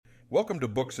Welcome to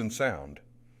Books and Sound.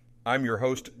 I'm your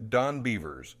host, Don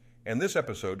Beavers, and this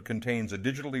episode contains a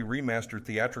digitally remastered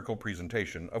theatrical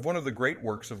presentation of one of the great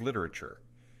works of literature.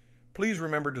 Please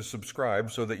remember to subscribe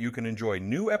so that you can enjoy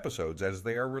new episodes as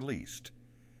they are released.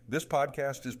 This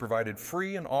podcast is provided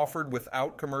free and offered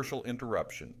without commercial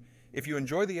interruption. If you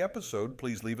enjoy the episode,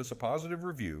 please leave us a positive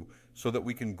review so that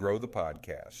we can grow the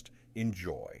podcast.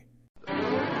 Enjoy.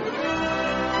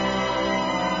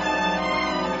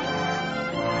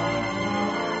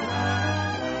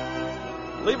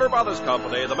 Lever Brothers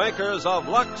Company, the makers of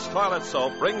Lux Toilet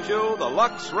Soap, brings you the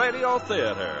Lux Radio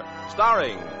Theater,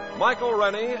 starring Michael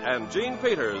Rennie and Gene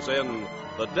Peters in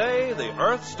The Day the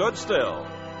Earth Stood Still.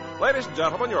 Ladies and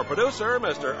gentlemen, your producer,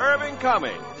 Mr. Irving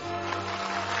Cummings.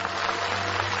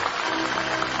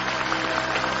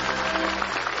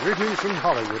 Greetings from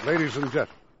Hollywood, ladies and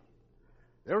gentlemen.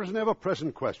 There is an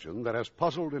ever-present question that has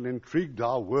puzzled and intrigued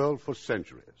our world for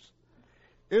centuries.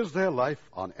 Is there life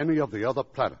on any of the other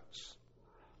planets?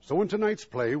 So in tonight's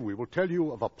play, we will tell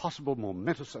you of a possible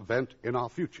momentous event in our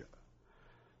future.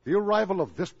 The arrival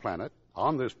of this planet,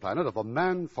 on this planet, of a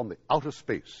man from the outer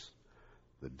space.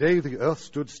 The day the Earth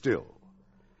stood still.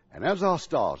 And as our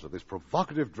stars of this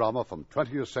provocative drama from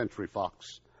 20th Century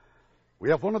Fox,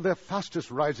 we have one of their fastest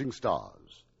rising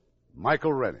stars,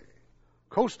 Michael Rennie,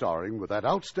 co-starring with that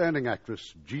outstanding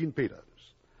actress, Gene Peters.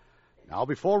 Now,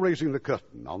 before raising the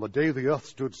curtain on The Day the Earth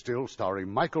Stood Still,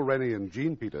 starring Michael Rennie and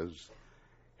Gene Peters,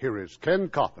 here is Ken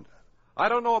Carpenter. I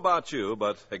don't know about you,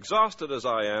 but exhausted as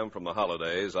I am from the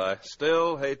holidays, I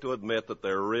still hate to admit that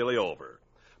they're really over.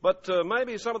 But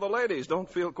maybe some of the ladies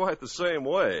don't feel quite the same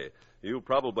way. You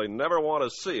probably never want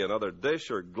to see another dish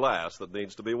or glass that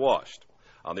needs to be washed.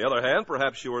 On the other hand,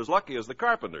 perhaps you were as lucky as the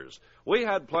Carpenters. We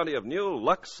had plenty of new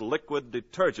Lux Liquid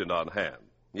detergent on hand.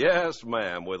 Yes,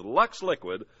 ma'am, with Lux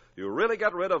Liquid, you really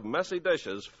get rid of messy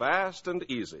dishes fast and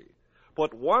easy.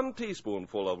 Put 1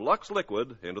 teaspoonful of Lux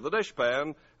Liquid into the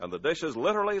dishpan, and the dish is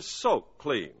literally soaked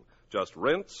clean. Just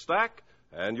rinse, stack,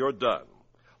 and you're done.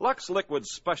 Lux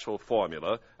Liquid's special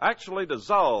formula actually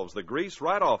dissolves the grease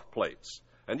right off plates,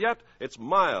 and yet it's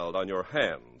mild on your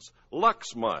hands,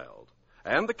 Lux Mild.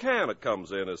 And the can it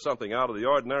comes in is something out of the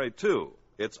ordinary, too.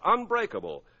 It's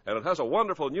unbreakable, and it has a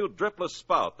wonderful new dripless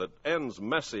spout that ends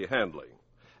messy handling.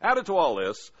 Added to all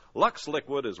this, Lux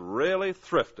Liquid is really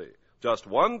thrifty. Just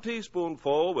 1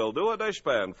 teaspoonful will do a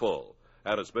dishpan full.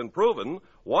 And it's been proven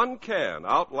 1 can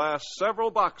outlasts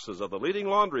several boxes of the leading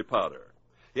laundry powder.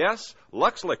 Yes,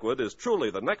 Lux Liquid is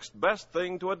truly the next best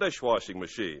thing to a dishwashing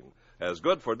machine. As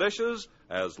good for dishes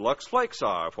as Lux Flakes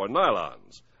are for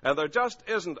nylons. And there just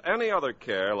isn't any other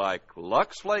care like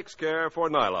Lux Flakes care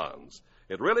for nylons.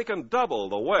 It really can double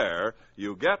the wear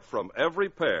you get from every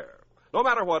pair. No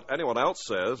matter what anyone else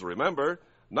says, remember,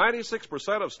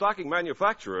 96% of stocking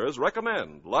manufacturers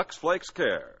recommend Lux Flakes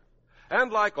Care.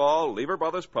 And like all Lever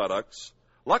Brothers products,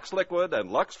 Lux Liquid and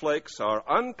Lux Flakes are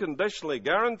unconditionally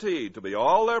guaranteed to be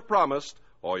all they're promised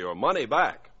or your money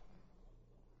back.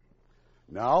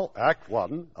 Now, Act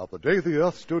One of The Day the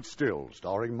Earth Stood Still,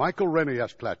 starring Michael Rennie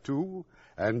as Klaatu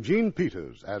and Gene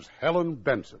Peters as Helen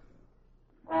Benson.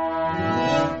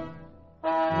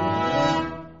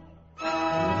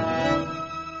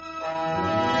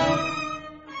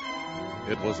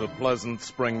 It was a pleasant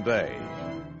spring day,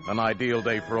 an ideal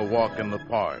day for a walk in the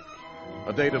park,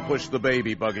 a day to push the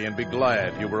baby buggy and be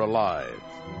glad you were alive.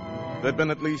 There'd been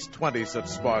at least 20 such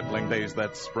sparkling days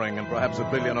that spring, and perhaps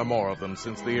 1 billion or more of them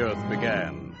since the Earth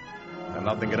began. And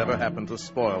nothing had ever happened to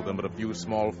spoil them but a few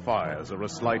small fires, or a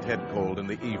slight head cold in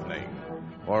the evening,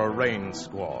 or a rain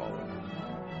squall.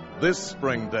 This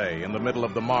spring day, in the middle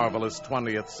of the marvelous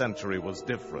 20th century, was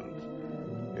different.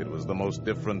 It was the most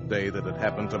different day that had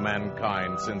happened to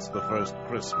mankind since the first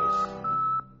Christmas.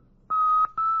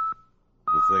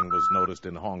 The thing was noticed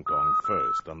in Hong Kong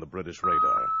first on the British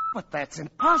radar. But that's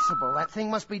impossible. That thing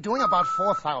must be doing about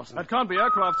 4,000. That can't be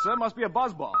aircraft, sir. Must be a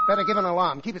buzz bomb. Better give an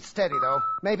alarm. Keep it steady, though.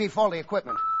 Maybe faulty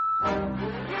equipment.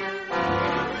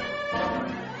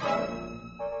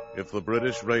 If the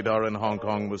British radar in Hong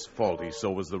Kong was faulty,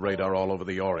 so was the radar all over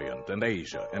the Orient and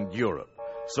Asia and Europe.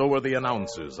 So were the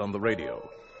announcers on the radio.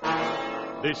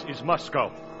 This is Moscow.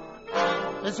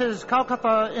 This is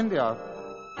Calcutta, India.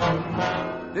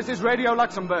 This is Radio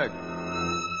Luxembourg.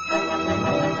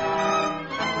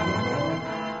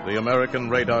 The American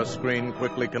radar screen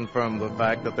quickly confirmed the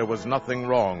fact that there was nothing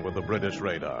wrong with the British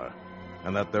radar,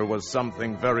 and that there was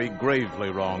something very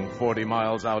gravely wrong 40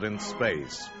 miles out in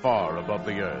space, far above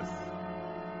the Earth.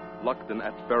 Luckton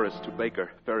at Ferris to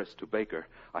Baker.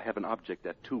 I have an object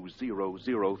at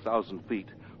 200,000 feet,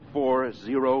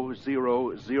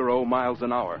 4000 miles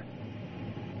an hour.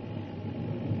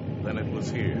 Then it was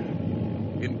here.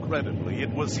 Incredibly,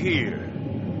 it was here.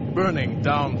 Burning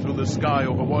down through the sky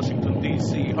over Washington,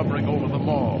 D.C., hovering over the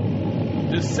mall.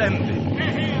 Descending.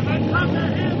 They're here! They're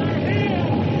here! They're here!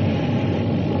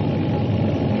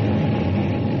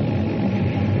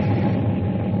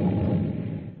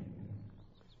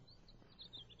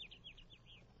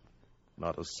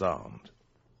 Not a sound.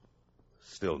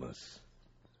 Stillness.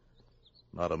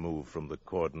 Not a move from the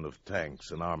cordon of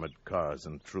tanks and armored cars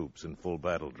and troops in full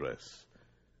battle dress.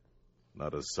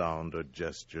 Not a sound or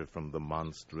gesture from the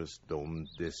monstrous domed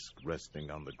disk resting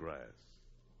on the grass.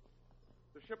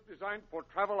 The ship designed for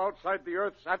travel outside the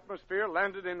Earth's atmosphere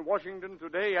landed in Washington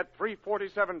today at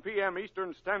 3:47 p.m.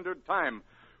 Eastern Standard Time.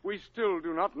 We still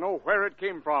do not know where it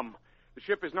came from. The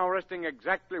ship is now resting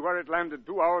exactly where it landed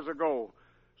 2 hours ago.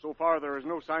 So far, there is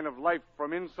no sign of life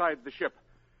from inside the ship.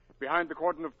 Behind the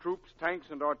cordon of troops, tanks,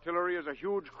 and artillery is a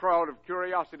huge crowd of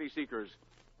curiosity seekers.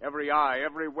 Every eye,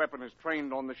 every weapon is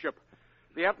trained on the ship.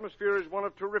 The atmosphere is one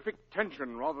of terrific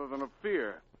tension rather than of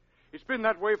fear. It's been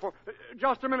that way for...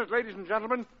 Just a minute, ladies and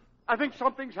gentlemen. I think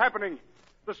something's happening.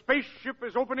 The spaceship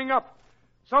is opening up.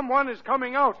 Someone is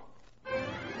coming out.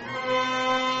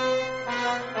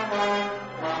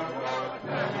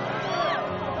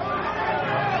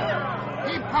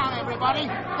 Keep calm, everybody.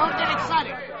 Don't get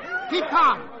excited. Keep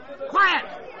calm. Quiet!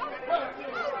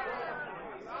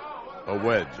 A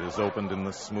wedge is opened in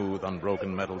the smooth,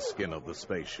 unbroken metal skin of the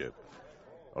spaceship.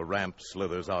 A ramp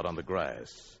slithers out on the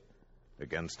grass.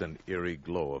 Against an eerie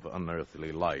glow of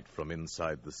unearthly light from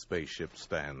inside the spaceship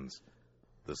stands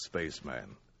the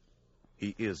spaceman.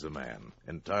 He is a man,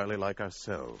 entirely like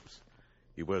ourselves.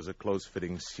 He wears a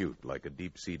close-fitting suit like a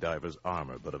deep-sea diver's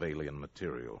armor, but of alien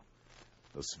material.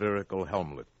 A spherical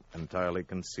helmet entirely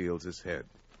conceals his head.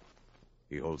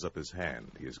 He holds up his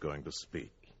hand. He is going to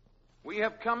speak. We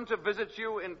have come to visit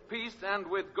you in peace and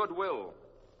with goodwill.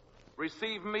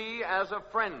 Receive me as a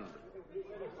friend.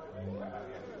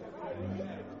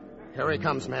 Here he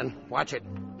comes, men. Watch it.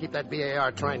 Keep that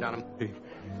BAR trained on him.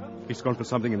 He's going for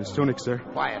something in his tunic, sir.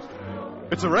 Quiet.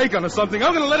 It's a ray gun or something.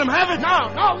 I'm going to let him have it. No,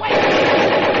 wait!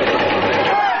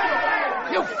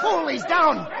 You fool, he's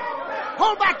down.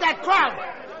 Hold back that crowd.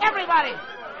 Everybody,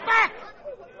 back!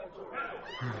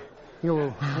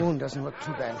 Your wound doesn't look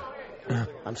too bad.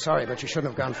 I'm sorry, but you shouldn't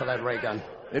have gone for that ray gun.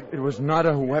 It was not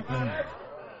a weapon.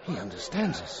 He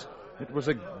understands us. It was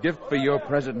a gift for your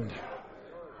president.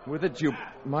 With it, you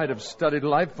might have studied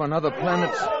life on other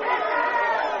planets.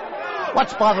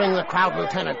 What's bothering the crowd,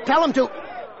 Lieutenant? Tell him to...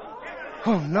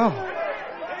 Oh, no.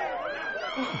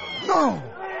 No!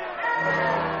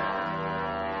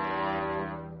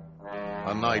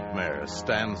 A nightmare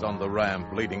stands on the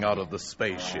ramp leading out of the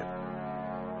spaceship.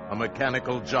 A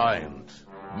mechanical giant,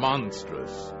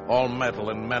 monstrous, all metal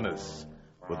and menace,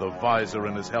 with a visor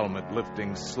in his helmet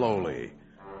lifting slowly,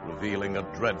 revealing a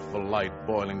dreadful light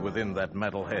boiling within that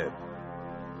metal head.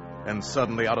 And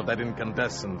suddenly, out of that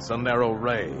incandescence, a narrow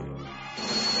ray.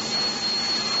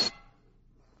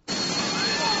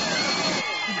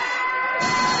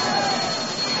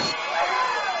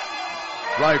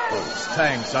 Rifles,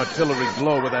 tanks, artillery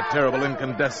glow with that terrible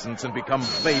incandescence and become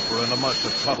vapor in a mush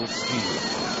of puddled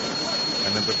steel.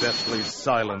 And in the deathly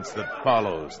silence that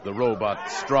follows, the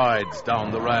robot strides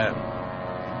down the ramp.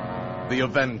 The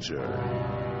Avenger.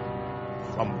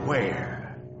 From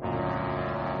where?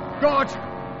 God!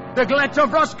 The Gletto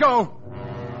Roscoe!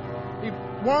 He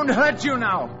won't hurt you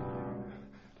now.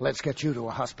 Let's get you to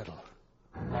a hospital.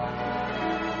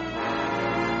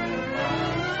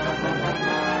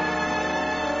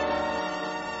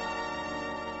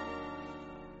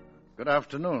 Good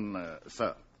afternoon,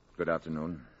 sir. Good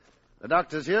afternoon. The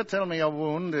doctors here tell me your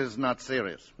wound is not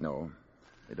serious. No.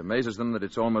 It amazes them that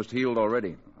it's almost healed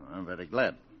already. I'm very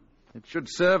glad. It should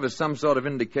serve as some sort of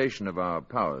indication of our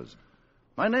powers.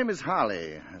 My name is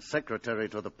Harley, secretary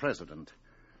to the president.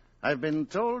 I've been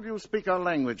told you speak our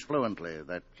language fluently,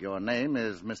 that your name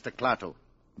is Mr. Klaatu.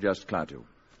 Just Klaatu.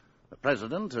 The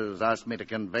president has asked me to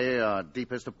convey our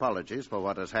deepest apologies for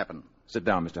what has happened. Sit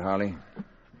down, Mr. Harley.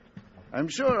 I'm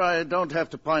sure I don't have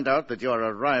to point out that your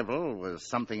arrival was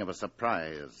something of a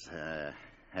surprise.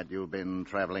 Had you been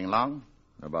traveling long?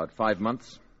 About 5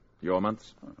 months. Your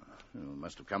months? You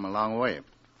must have come a long way.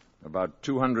 About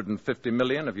 250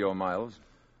 million of your miles.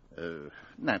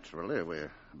 Naturally,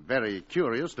 we're very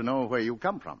curious to know where you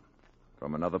come from.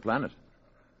 From another planet.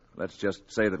 Let's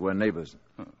just say that we're neighbors.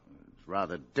 It's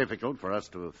rather difficult for us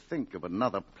to think of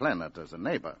another planet as a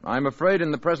neighbor. I'm afraid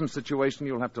in the present situation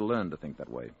you'll have to learn to think that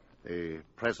way. The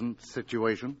present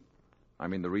situation? I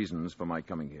mean the reasons for my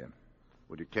coming here.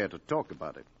 Would you care to talk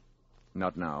about it?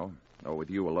 Not now, or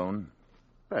with you alone.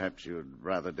 Perhaps you'd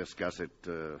rather discuss it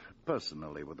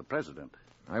personally with the President.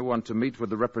 I want to meet with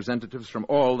the representatives from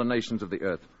all the nations of the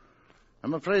Earth.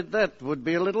 I'm afraid that would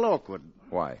be a little awkward.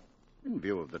 Why? In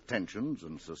view of the tensions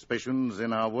and suspicions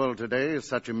in our world today,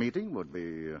 such a meeting would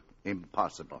be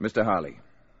impossible. Mr. Harley,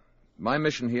 my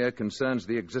mission here concerns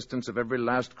the existence of every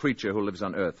last creature who lives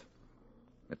on Earth.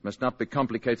 It must not be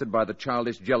complicated by the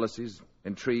childish jealousies,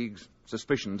 intrigues,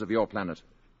 suspicions of your planet.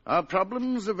 Our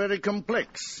problems are very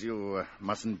complex. You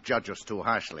mustn't judge us too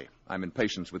harshly. I'm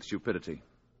impatient with stupidity.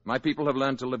 My people have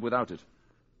learned to live without it.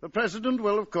 The President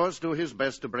will, of course, do his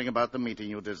best to bring about the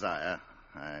meeting you desire.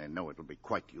 I know it'll be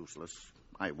quite useless.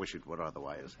 I wish it were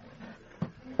otherwise.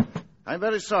 I'm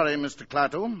very sorry, Mr.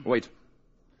 Klaatu. Wait.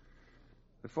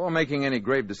 Before making any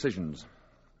grave decisions,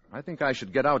 I think I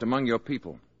should get out among your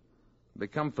people.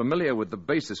 Become familiar with the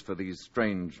basis for these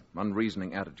strange,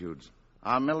 unreasoning attitudes.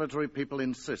 Our military people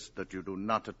insist that you do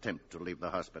not attempt to leave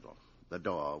the hospital. The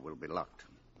door will be locked.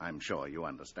 I'm sure you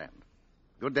understand.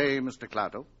 Good day, Mr.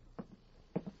 Klaatu.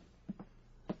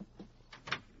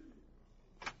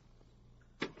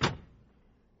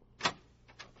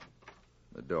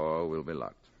 The door will be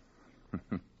locked.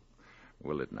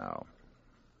 Will it now?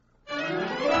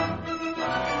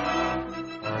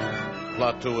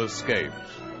 Klaatu escaped,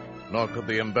 nor could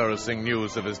the embarrassing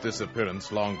news of his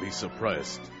disappearance long be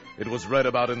suppressed. It was read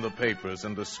about in the papers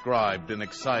and described in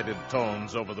excited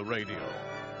tones over the radio.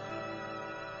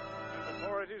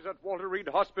 Authorities at Walter Reed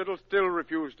Hospital still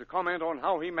refuse to comment on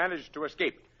how he managed to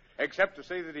escape, except to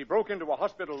say that he broke into a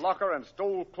hospital locker and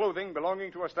stole clothing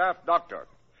belonging to a staff doctor.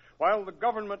 While the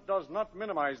government does not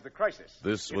minimize the crisis.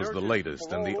 This was the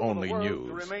latest and the only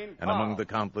news. And among the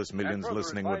countless millions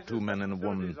listening were two men and a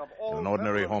woman in an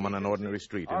ordinary home on an ordinary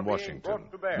street in Washington.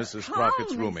 Mrs.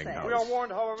 Crockett's rooming house.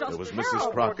 There was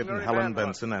Mrs. Crockett and Helen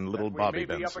Benson and little Bobby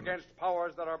Benson. Up against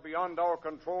powers that are beyond our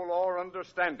control or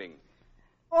understanding.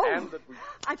 Oh,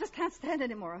 I just can't stand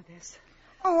any more of this.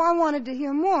 Oh, I wanted to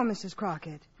hear more, Mrs.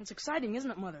 Crockett. It's exciting,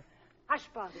 isn't it, Mother? Hush,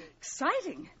 Bobby.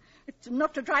 Exciting? It's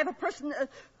enough to drive a person...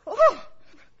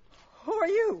 who are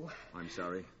you? I'm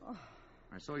sorry.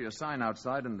 I saw your sign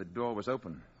outside and the door was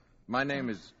open. My name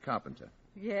is Carpenter.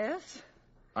 Yes?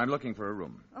 I'm looking for a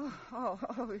room. Oh,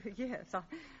 yes.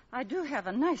 I do have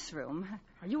a nice room.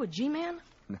 Are you a G-man?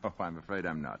 No, I'm afraid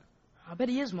I'm not. I bet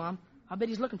he is, Mom. I bet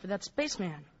he's looking for that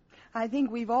spaceman. I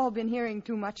think we've all been hearing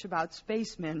too much about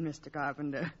spacemen, Mr.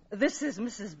 Carpenter. This is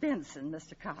Mrs. Benson,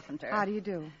 Mr. Carpenter. How do you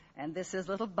do? And this is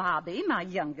little Bobby, my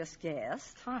youngest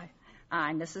guest. Hi.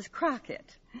 I'm Mrs.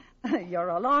 Crockett. You're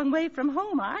a long way from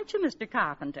home, aren't you, Mr.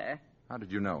 Carpenter? How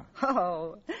did you know?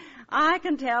 Oh, I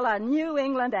can tell a New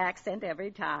England accent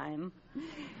every time.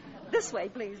 This way,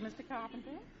 please, Mr. Carpenter.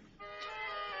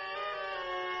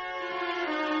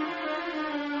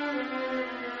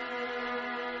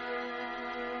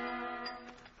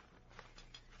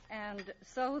 And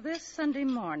so this Sunday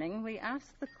morning, we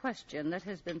asked the question that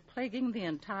has been plaguing the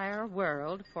entire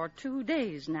world for 2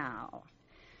 days now.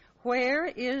 Where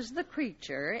is the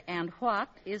creature, and what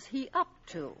is he up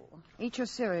to? Eat your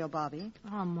cereal, Bobby.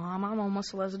 Oh, Mom, I'm on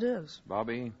muscle as it is.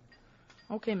 Bobby?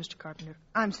 Okay, Mr. Carpenter.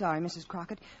 I'm sorry, Mrs.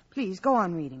 Crockett. Please, go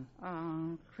on reading.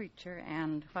 Creature,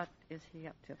 and what is he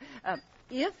up to?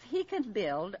 If he can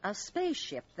build a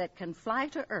spaceship that can fly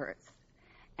to Earth,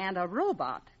 and a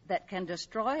robot that can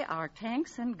destroy our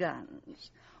tanks and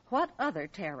guns, what other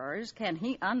terrors can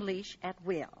he unleash at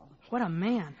will? What a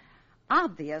man.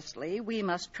 Obviously, we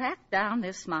must track down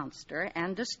this monster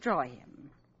and destroy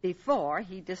him before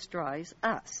he destroys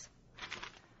us.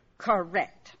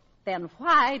 Correct. Then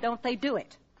why don't they do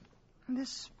it? This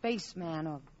spaceman,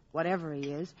 or whatever he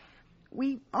is,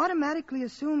 we automatically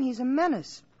assume he's a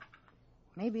menace.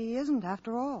 Maybe he isn't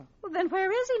after all. Well, then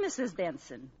where is he, Mrs.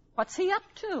 Benson? What's he up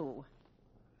to?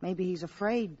 Maybe he's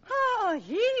afraid. Oh,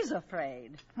 he's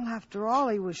afraid. Well, after all,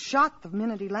 he was shot the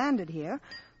minute he landed here.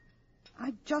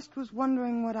 I just was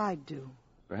wondering what I'd do.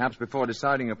 Perhaps before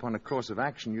deciding upon a course of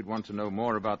action, you'd want to know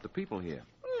more about the people here.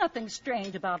 Nothing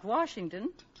strange about Washington.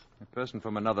 A person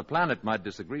from another planet might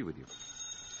disagree with you.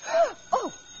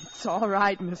 Oh, it's all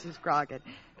right, Mrs. Crockett.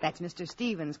 That's Mr.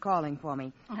 Stevens calling for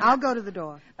me. I'll go to the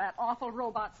door. That awful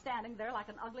robot standing there like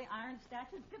an ugly iron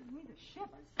statue is giving me the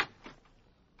shivers.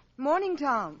 Morning,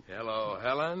 Tom. Hello,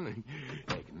 Helen.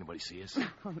 Hey, can anybody see us?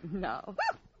 Oh, no.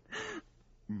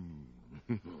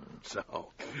 So,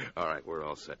 all right, we're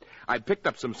all set. I picked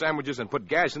up some sandwiches and put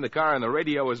gas in the car, and the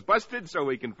radio is busted, so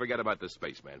we can forget about the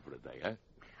spaceman for the day, huh?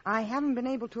 I haven't been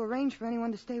able to arrange for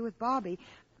anyone to stay with Bobby.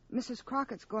 Mrs.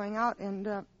 Crockett's going out, and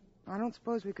I don't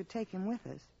suppose we could take him with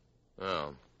us.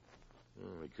 Oh,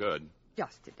 well, we could.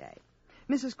 Just today.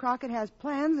 Mrs. Crockett has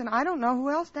plans, and I don't know who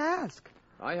else to ask.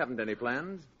 I haven't any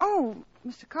plans. Oh,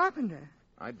 Mr. Carpenter.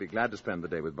 I'd be glad to spend the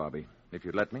day with Bobby, if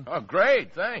you'd let me. Oh,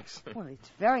 great. Thanks. Well, it's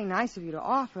very nice of you to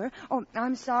offer. Oh,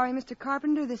 I'm sorry, Mr.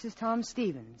 Carpenter. This is Tom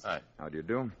Stevens. Hi. How do you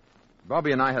do?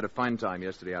 Bobby and I had a fine time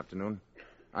yesterday afternoon.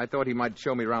 I thought he might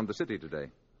show me around the city today.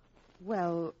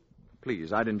 Well...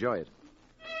 Please, I'd enjoy it.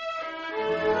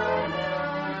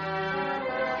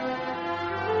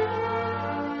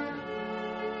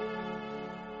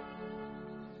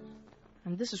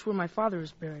 And this is where my father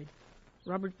is buried.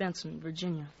 Robert Benson,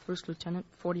 Virginia, 1st Lieutenant,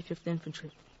 45th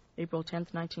Infantry. April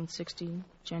 10th, 1916,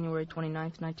 January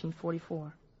 29th,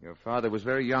 1944. Your father was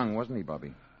very young, wasn't he,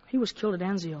 Bobby? He was killed at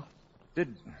Anzio.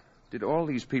 Did all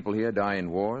these people here die in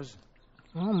wars?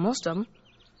 Well, most of them.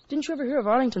 Didn't you ever hear of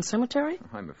Arlington Cemetery?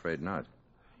 I'm afraid not.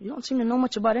 You don't seem to know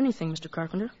much about anything, Mr.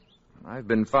 Carpenter. I've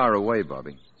been far away,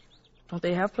 Bobby. Don't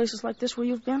they have places like this where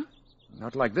you've been?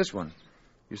 Not like this one.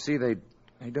 You see, they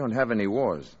don't have any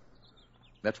wars.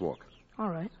 Let's walk. All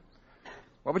right.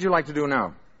 What would you like to do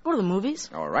now? Go to the movies.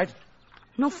 All right.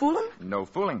 No fooling? No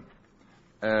fooling.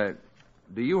 Do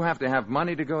you have to have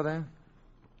money to go there?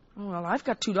 Well, I've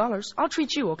got $2. I'll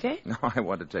treat you, okay? No, I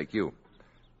want to take you.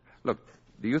 Look,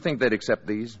 do you think they'd accept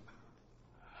these?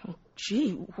 Oh,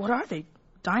 gee, what are they?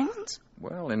 Diamonds?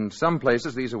 Well, in some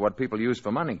places, these are what people use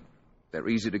for money. They're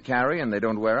easy to carry, and they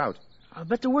don't wear out. I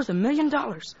bet they're worth $1 million.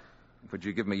 Would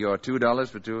you give me your $2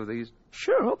 for 2 of these?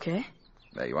 Sure, okay.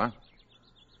 There you are.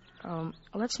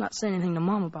 Let's not say anything to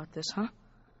Mom about this, huh?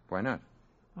 Why not?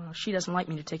 Well, she doesn't like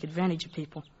me to take advantage of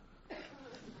people.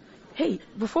 Hey,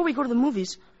 before we go to the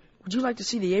movies, would you like to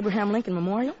see the Abraham Lincoln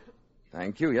Memorial?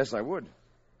 Thank you. Yes, I would.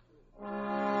 Well,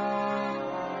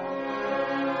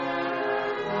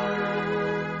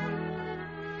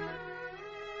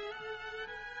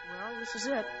 this is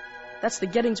it. That's the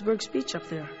Gettysburg speech up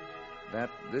there. That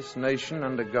this nation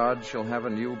under God shall have a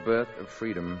new birth of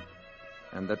freedom,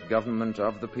 and that government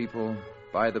of the people,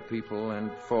 by the people,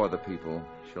 and for the people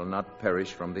shall not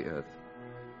perish from the earth.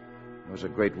 Those are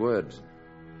great words.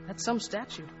 That's some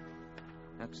statue.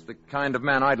 That's the kind of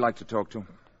man I'd like to talk to.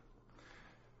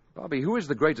 Bobby, who is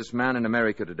the greatest man in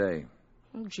America today?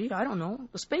 Oh, gee, I don't know.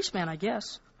 The spaceman, I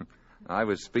guess. I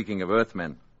was speaking of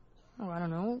Earthmen. Oh, I don't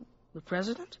know. The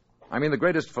president? I mean the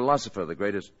greatest philosopher, the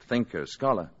greatest thinker,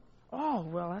 scholar. Oh,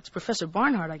 well, that's Professor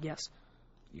Barnhart, I guess.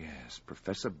 Yes,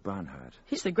 Professor Barnhart.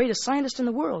 He's the greatest scientist in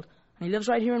the world, and he lives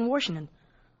right here in Washington,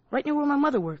 right near where my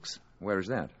mother works. Where is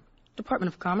that?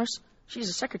 Department of Commerce. She's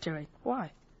a secretary.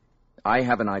 Why? I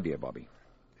have an idea, Bobby.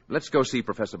 Let's go see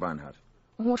Professor Barnhart.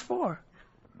 What for?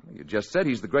 You just said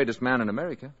he's the greatest man in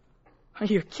America.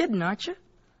 You're kidding, aren't you?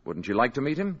 Wouldn't you like to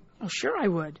meet him? Oh, sure I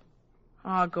would.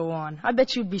 Oh, go on. I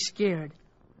bet you'd be scared.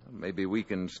 Maybe we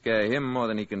can scare him more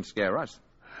than he can scare us.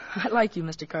 I like you,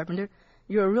 Mr. Carpenter.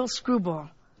 You're a real screwball.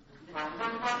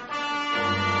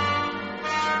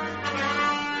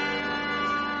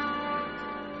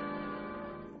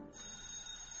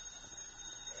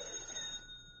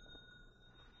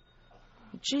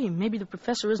 Gee, maybe the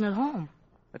professor isn't at home.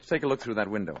 Let's take a look through that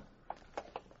window.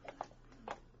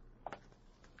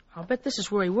 I'll bet this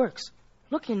is where he works.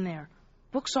 Look in there.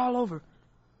 Books all over.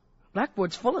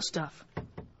 Blackboard's full of stuff.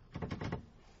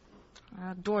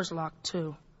 Door's locked,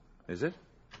 too. Is it?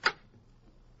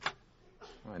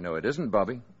 I know it isn't,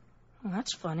 Bobby. Well,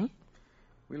 that's funny.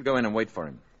 We'll go in and wait for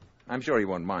him. I'm sure he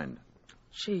won't mind.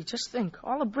 Gee, just think.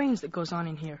 All the brains that goes on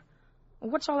in here.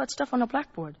 What's all that stuff on the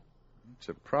blackboard? It's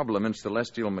a problem in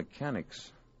celestial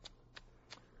mechanics.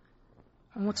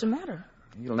 And what's the matter?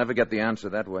 You'll never get the answer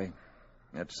that way.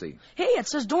 Let's see. Hey, it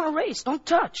says don't erase, don't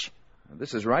touch.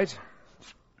 This is right.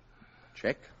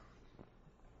 Check.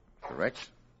 Correct.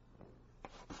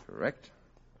 Correct.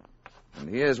 And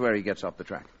here's where he gets off the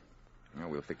track. Now,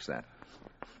 we'll fix that.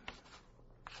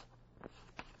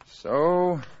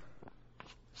 So.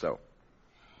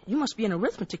 You must be an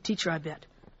arithmetic teacher, I bet.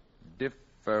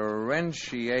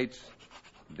 Differentiate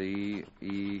the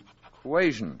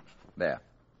equation. There.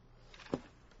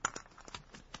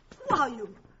 Who are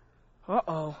you?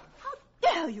 Uh-oh. How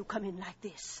dare you come in like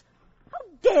this? How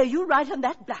dare you write on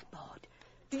that blackboard?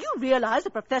 Do you realize the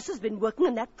professor's been working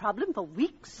on that problem for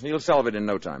weeks? He'll solve it in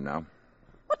no time now.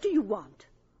 What do you want?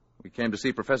 We came to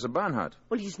see Professor Barnhart.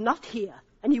 Well, he's not here,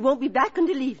 and he won't be back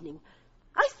until evening.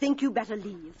 I think you better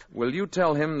leave. Will you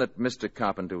tell him that Mr.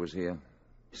 Carpenter was here?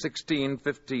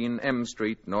 1615 M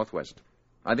Street, Northwest.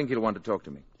 I think he'll want to talk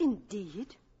to me.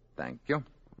 Indeed. Thank you.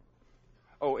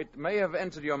 Oh, it may have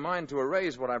entered your mind to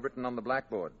erase what I've written on the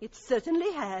blackboard. It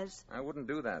certainly has. I wouldn't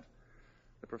do that.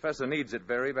 The professor needs it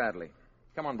very badly.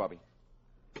 Come on, Bobby.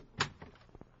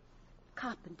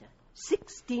 Carpenter,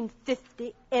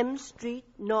 1650 M Street,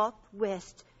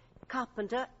 Northwest.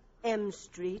 Carpenter, M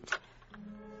Street.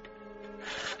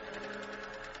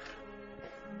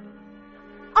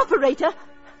 Operator,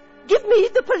 give me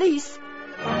the police.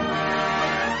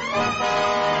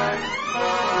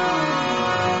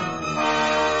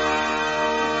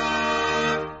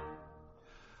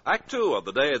 Act 2 of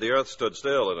The Day the Earth Stood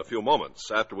Still in a few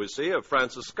moments, after we see if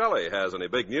Francis Scully has any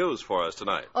big news for us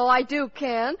tonight. Oh, I do,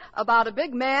 Ken, about a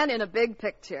big man in a big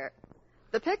picture.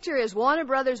 The picture is Warner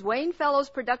Brothers' Wayne Fellows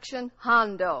production,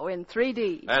 Hondo, in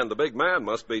 3D. And the big man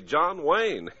must be John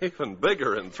Wayne, even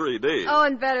bigger in 3D. Oh,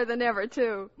 and better than ever,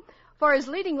 too. For his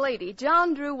leading lady,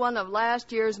 John drew one of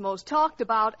last year's most talked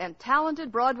about and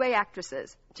talented Broadway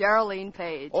actresses, Geraldine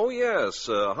Page. Oh, yes.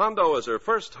 Hondo is her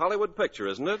first Hollywood picture,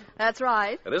 isn't it? That's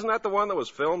right. And isn't that the one that was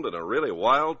filmed in a really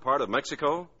wild part of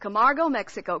Mexico? Camargo,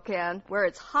 Mexico, Ken, where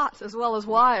it's hot as well as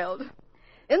wild.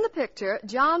 In the picture,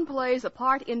 John plays a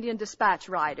part Indian dispatch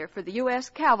rider for the U.S.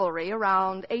 Cavalry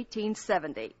around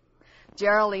 1870.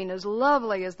 Geraldine is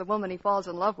lovely as the woman he falls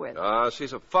in love with.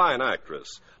 She's a fine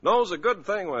actress. Knows a good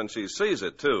thing when she sees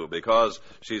it, too, because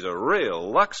she's a real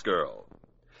Lux girl.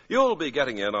 You'll be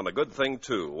getting in on a good thing,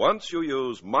 too, once you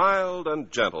use mild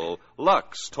and gentle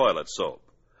Lux toilet soap.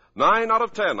 9 out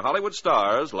of 10 Hollywood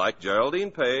stars, like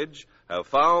Geraldine Page, have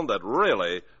found that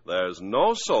really there's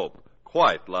no soap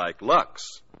quite like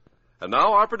Lux. And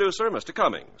now our producer, Mr.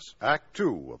 Cummings. Act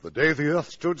 2 of The Day the Earth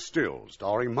Stood Still,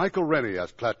 starring Michael Rennie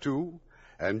as Klaatu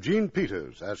and Jean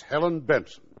Peters as Helen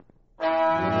Benson.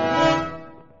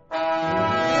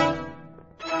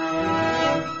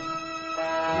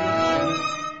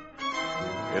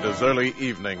 It is early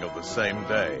evening of the same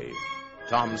day.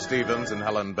 Tom Stevens and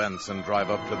Helen Benson drive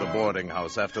up to the boarding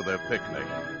house after their picnic,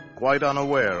 quite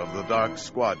unaware of the dark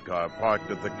squad car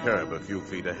parked at the curb a few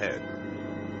feet ahead.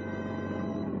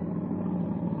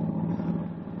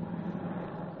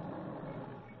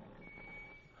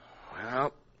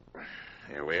 Well,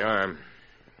 here we are.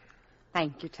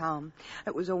 Thank you, Tom.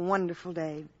 It was a wonderful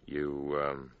day.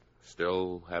 You,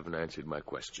 still haven't answered my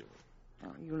question.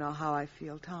 Oh, you know how I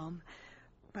feel, Tom.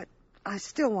 But I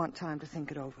still want time to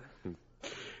think it over.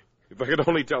 If I could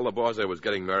only tell the boss I was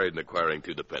getting married and acquiring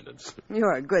 2 dependents.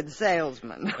 You're a good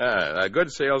salesman. A good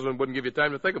salesman wouldn't give you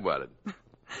time to think about it.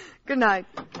 Good night.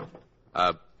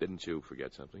 Didn't you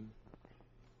forget something?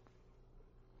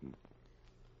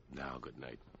 Now, good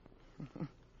night.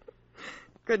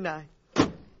 Good night.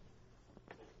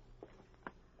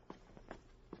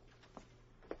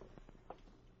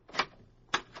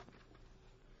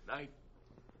 Night.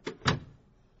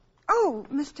 Oh,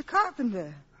 Mr.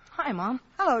 Carpenter. Hi, Mom.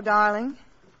 Hello, darling.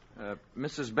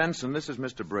 Mrs. Benson, this is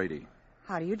Mr. Brady.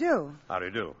 How do you do? How do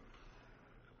you do?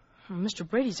 Mr.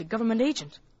 Brady's a government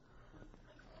agent.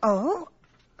 Oh?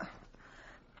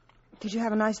 Did you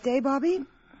have a nice day, Bobby?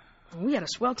 We had a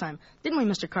swell time, didn't we,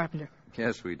 Mr. Carpenter?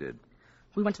 Yes, we did.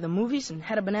 We went to the movies and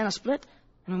had a banana split,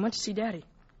 and we went to see Daddy.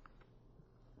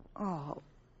 Oh,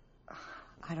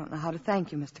 I don't know how to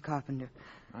thank you, Mr. Carpenter.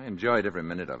 I enjoyed every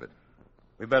minute of it.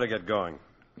 We better get going.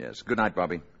 Yes. Good night,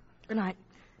 Bobby. Good night.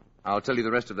 I'll tell you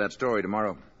the rest of that story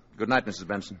tomorrow. Good night, Mrs.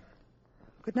 Benson.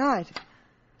 Good night.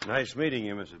 Nice meeting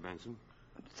you, Mrs. Benson.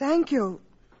 Thank you.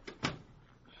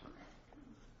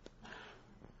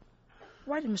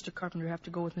 Why did Mr. Carpenter have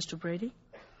to go with Mr. Brady?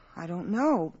 I don't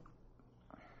know.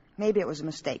 Maybe it was a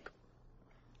mistake.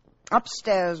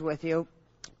 Upstairs with you.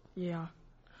 Yeah.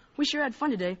 We sure had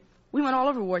fun today. We went all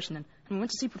over Washington, and we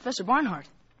went to see Professor Barnhart.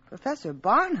 Professor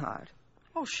Barnhart?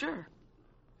 Oh, sure.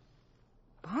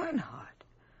 Barnhart?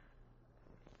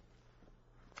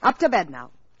 Up to bed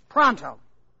now. Pronto.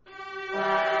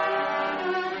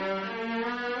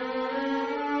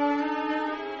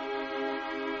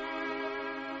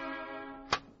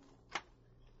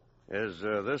 Is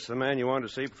this the man you want to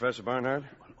see, Professor Barnhart?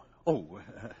 Oh,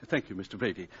 thank you, Mr.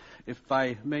 Brady. If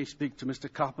I may speak to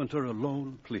Mr. Carpenter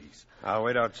alone, please. I'll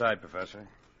wait outside, Professor.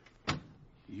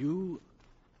 You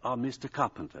are Mr.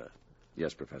 Carpenter?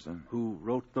 Yes, Professor. Who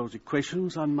wrote those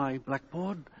equations on my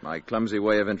blackboard? My clumsy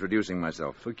way of introducing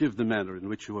myself. Forgive the manner in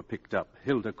which you were picked up.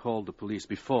 Hilda called the police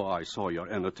before I saw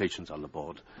your annotations on the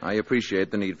board. I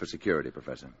appreciate the need for security,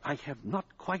 Professor. I have not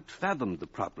quite fathomed the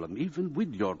problem, even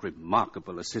with your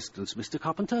remarkable assistance, Mr.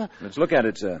 Carpenter. Let's look at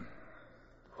it, sir.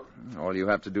 All you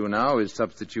have to do now is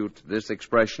substitute this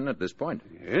expression at this point.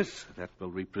 Yes, that will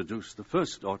reproduce the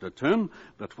first-order term,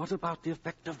 but what about the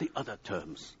effect of the other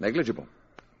terms? Negligible.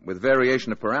 With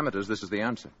variation of parameters, this is the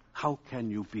answer. How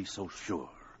can you be so sure?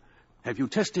 Have you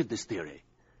tested this theory?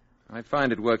 I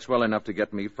find it works well enough to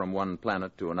get me from one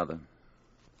planet to another.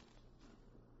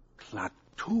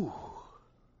 Klaatu.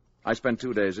 I spent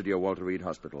 2 days at your Walter Reed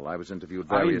Hospital. I was interviewed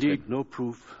I variously. need no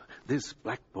proof. This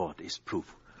blackboard is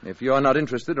proof. If you're not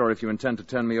interested, or if you intend to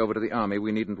turn me over to the Army,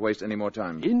 we needn't waste any more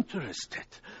time. Interested?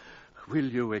 Will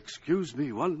you excuse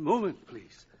me one moment,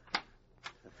 please?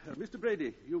 Mr.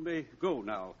 Brady, you may go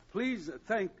now. Please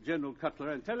thank General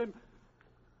Cutler and tell him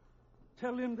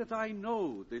that I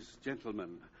know this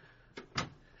gentleman.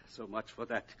 So much for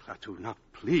that, Klaatu. Now,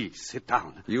 please, sit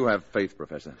down. You have faith,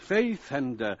 Professor. Faith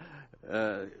and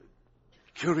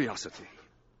curiosity.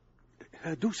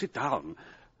 Do sit down.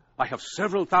 I have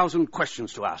several thousand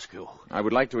questions to ask you. I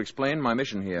would like to explain my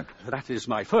mission here. That is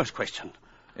my first question.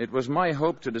 It was my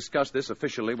hope to discuss this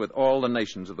officially with all the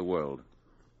nations of the world.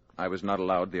 I was not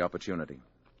allowed the opportunity.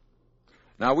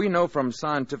 Now, we know from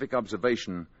scientific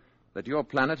observation that your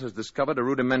planet has discovered a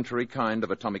rudimentary kind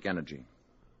of atomic energy.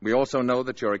 We also know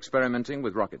that you're experimenting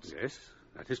with rockets. Yes,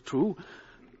 that is true.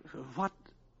 What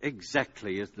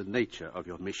exactly is the nature of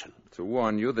your mission? To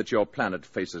warn you that your planet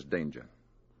faces danger.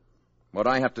 What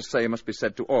I have to say must be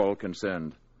said to all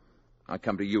concerned. I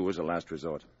come to you as a last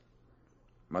resort.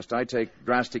 Must I take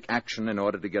drastic action in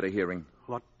order to get a hearing?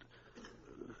 What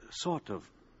sort of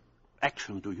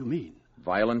action do you mean?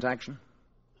 Violent action?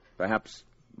 Perhaps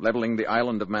leveling the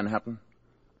island of Manhattan?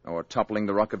 Or toppling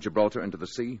the Rock of Gibraltar into the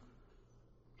sea?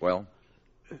 Well?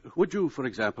 Would you, for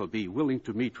example, be willing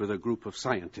to meet with a group of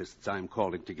scientists I'm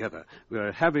calling together?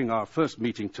 We're having our first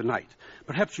meeting tonight.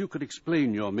 Perhaps you could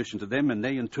explain your mission to them, and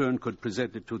they, in turn, could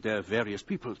present it to their various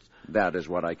peoples. That is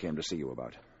what I came to see you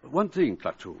about. One thing,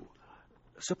 Klaatu.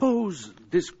 Suppose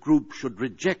this group should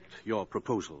reject your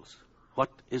proposals.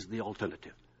 What is the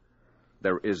alternative?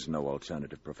 There is no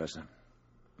alternative, Professor.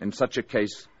 In such a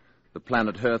case, the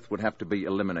planet Earth would have to be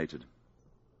eliminated.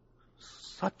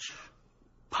 Such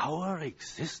power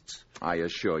exists? I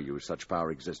assure you such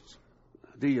power exists.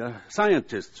 The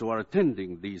scientists who are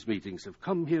attending these meetings have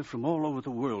come here from all over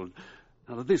the world.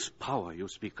 Now, this power you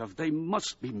speak of, they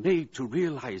must be made to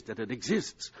realize that it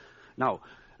exists. Now,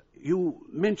 you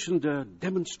mentioned a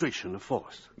demonstration of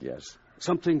force. Yes.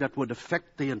 Something that would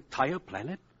affect the entire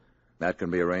planet? That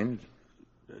can be arranged.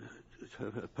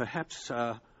 Perhaps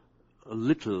a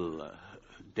little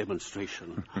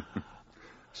demonstration.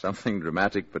 Something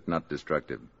dramatic but not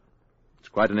destructive. It's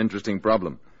quite an interesting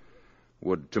problem.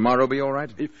 Would tomorrow be all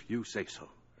right? If you say so.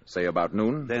 Say about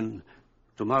noon? Then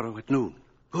tomorrow at noon.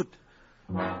 Good.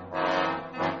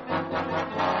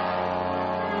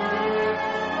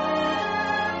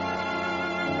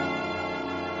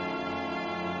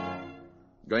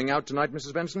 Going out tonight,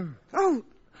 Mrs. Benson? Oh,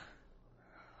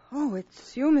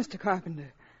 it's you, Mr.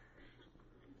 Carpenter.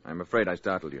 I'm afraid I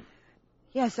startled you.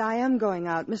 Yes, I am going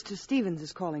out. Mr. Stevens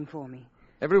is calling for me.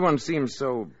 Everyone seems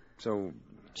so...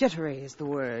 Jittery is the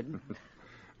word.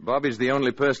 Bobby's the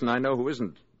only person I know who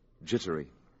isn't jittery.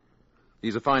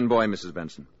 He's a fine boy, Mrs.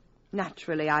 Benson.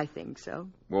 Naturally, I think so.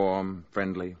 Warm,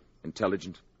 friendly,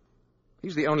 intelligent.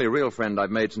 He's the only real friend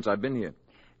I've made since I've been here.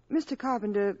 Mr.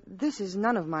 Carpenter, this is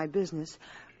none of my business,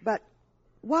 but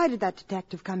why did that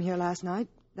detective come here last night,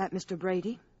 that Mr.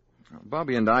 Brady?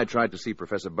 Bobby and I tried to see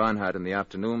Professor Barnhart in the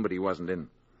afternoon, but he wasn't in.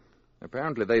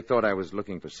 Apparently they thought I was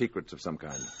looking for secrets of some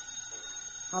kind.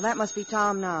 Oh, that must be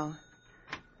Tom now.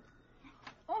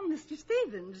 Oh, Mr.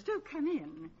 Stevens, do come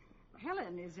in.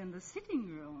 Helen is in the sitting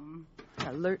room.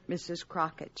 Alert Mrs.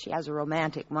 Crockett. She has a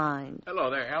romantic mind. Hello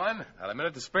there, Helen. Had a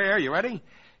minute to spare. You ready?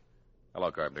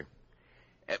 Hello, Carpenter.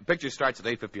 Picture starts at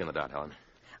 8:50 on the dot, Helen.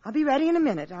 I'll be ready in a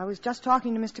minute. I was just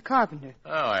talking to Mr. Carpenter.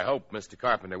 Oh, I hope Mr.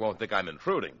 Carpenter won't think I'm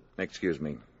intruding. Excuse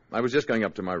me. I was just going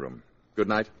up to my room. Good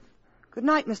night. Good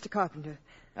night, Mr. Carpenter.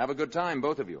 Have a good time,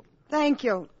 both of you. Thank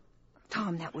you.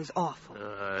 Tom, that was awful.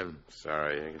 I'm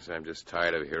sorry. I guess I'm just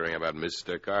tired of hearing about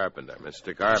Mr. Carpenter.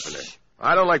 Mr. Carpenter. Shh.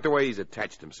 I don't like the way he's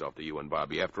attached himself to you and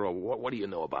Bobby. After all, what do you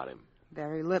know about him?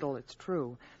 Very little, it's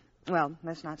true. Well,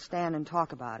 let's not stand and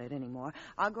talk about it anymore.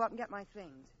 I'll go up and get my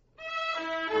things.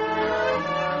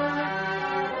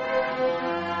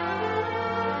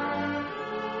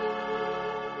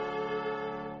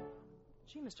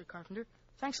 Gee, Mr. Carpenter,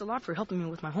 thanks a lot for helping me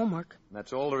with my homework.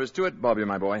 That's all there is to it, Bobby,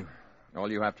 my boy.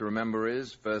 All you have to remember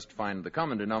is first find the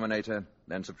common denominator,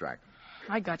 then subtract.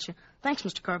 I got you. Thanks,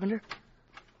 Mr. Carpenter.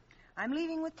 I'm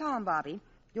leaving with Tom, Bobby.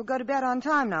 You'll go to bed on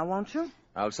time now, won't you?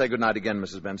 I'll say good night again,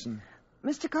 Mrs. Benson.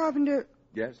 Mr. Carpenter...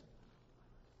 Yes?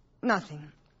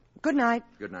 Nothing. Good night.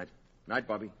 Good night. Night,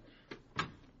 Bobby.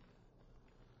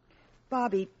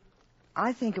 Bobby,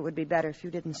 I think it would be better if you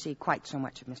didn't see quite so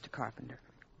much of Mr. Carpenter.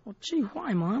 Well, gee,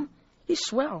 why, Mom? He's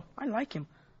swell. I like him.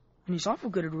 And he's awful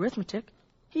good at arithmetic.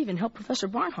 He even helped Professor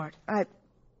Barnhart.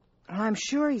 I'm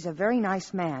sure he's a very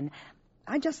nice man.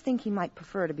 I just think he might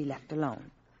prefer to be left alone.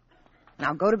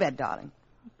 Now, go to bed, darling.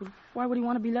 But why would he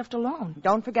want to be left alone?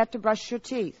 Don't forget to brush your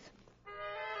teeth.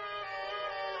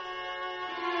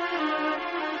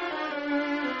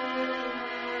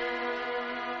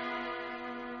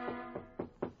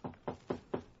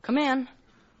 Come in.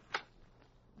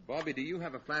 Bobby, do you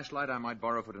have a flashlight I might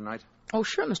borrow for tonight? Oh,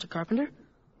 sure, Mr. Carpenter.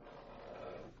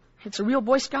 It's a real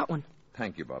Boy Scout one.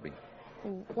 Thank you, Bobby.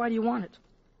 Why do you want it?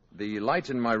 The light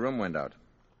in my room went out.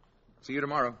 See you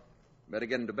tomorrow. Better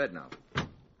get into bed now.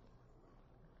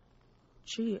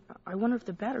 Gee, I wonder if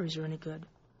the batteries are any good.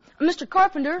 Mr.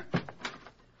 Carpenter!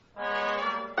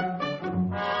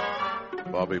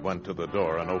 Bobby went to the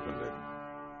door and opened it.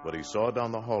 What he saw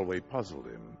down the hallway puzzled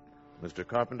him. Mr.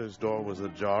 Carpenter's door was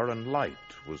ajar and light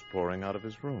was pouring out of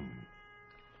his room.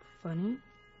 Funny.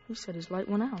 He said his light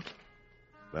went out.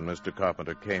 Then Mr.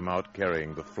 Carpenter came out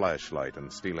carrying the flashlight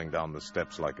and stealing down the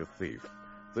steps like a thief.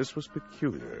 This was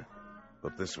peculiar,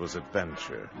 but this was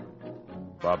adventure.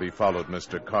 Bobby followed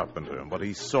Mr. Carpenter, and what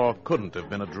he saw couldn't have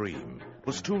been a dream. It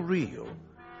was too real.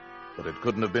 But it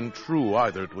couldn't have been true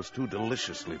either. It was too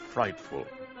deliciously frightful.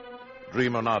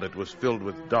 Dream or not, it was filled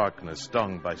with darkness,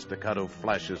 stung by staccato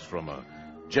flashes from a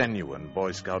genuine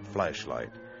Boy Scout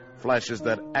flashlight. Flashes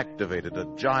that activated a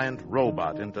giant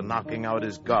robot into knocking out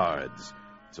his guards,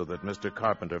 so that Mr.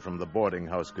 Carpenter from the boarding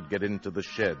house could get into the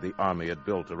shed the Army had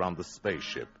built around the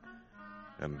spaceship.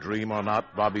 And dream or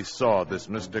not, Bobby saw this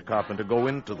Mr. Carpenter go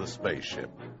into the spaceship.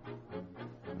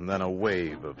 And then a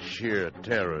wave of sheer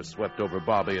terror swept over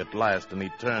Bobby at last, and he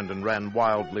turned and ran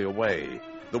wildly away,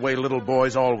 the way little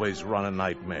boys always run in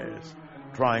nightmares,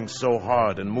 trying so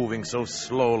hard and moving so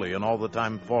slowly and all the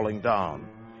time falling down.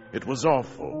 It was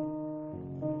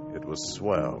awful. It was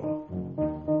swell.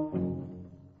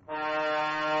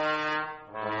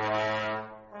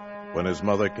 When his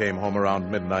mother came home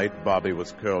around midnight, Bobby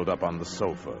was curled up on the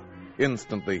sofa.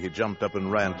 Instantly, he jumped up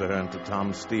and ran to her and to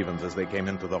Tom Stevens as they came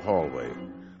into the hallway.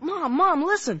 Mom,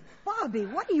 listen. Bobby,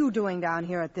 what are you doing down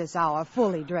here at this hour,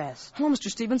 fully dressed? Oh, Mr.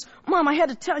 Stevens. Mom, I had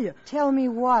to tell you. Tell me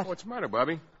what? What's the matter,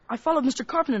 Bobby? I followed Mr.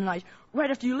 Carpenter tonight,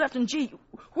 right after you left, and gee,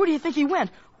 where do you think he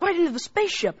went? Right into the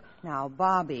spaceship. Now,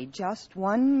 Bobby, just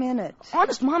 1 minute.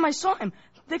 Honest, Mom, I saw him.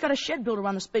 They got a shed built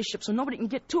around the spaceship so nobody can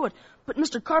get to it. But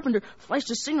Mr. Carpenter flashed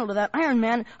a signal to that Iron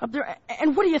Man up there,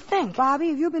 and what do you think? Bobby,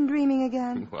 have you been dreaming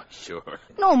again? Well, sure.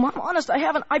 No, Mom, honest, I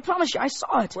haven't. I promise you, I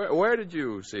saw it. Where did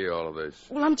you see all of this?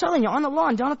 Well, I'm telling you, on the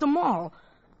lawn down at the mall.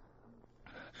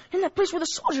 In that place where the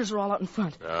soldiers are all out in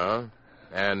front.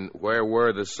 And where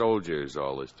were the soldiers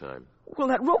all this time? Well,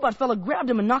 that robot fella grabbed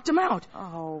him and knocked him out.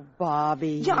 Oh,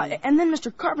 Bobby. Yeah, and then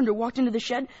Mr. Carpenter walked into the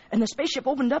shed, and the spaceship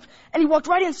opened up, and he walked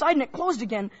right inside, and it closed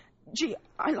again. Gee,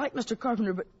 I like Mr.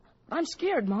 Carpenter, but I'm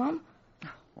scared, Mom. Oh,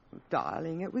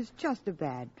 darling, it was just a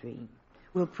bad dream.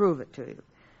 We'll prove it to you.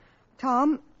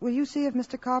 Tom, will you see if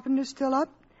Mr. Carpenter's still up?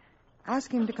 Ask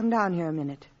him to come down here a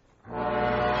minute.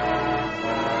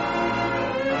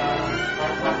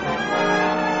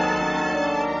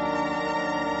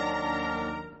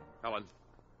 Helen.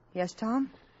 Yes, Tom?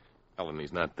 Helen,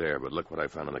 he's not there, but look what I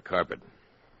found on the carpet.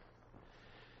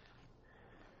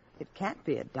 It can't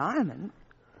be a diamond,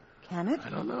 can it? I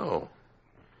don't know.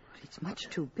 But it's much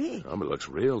too big. Oh, but it looks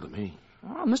real to me.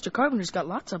 Oh, Mr. Carpenter's got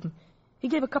lots of them. He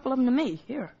gave a couple of them to me.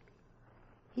 Here.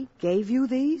 He gave you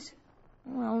these?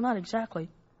 Well, not exactly.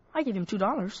 I gave him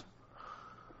 $2.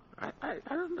 I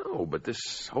don't know, but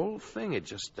this whole thing, it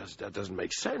just doesn't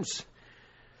make sense.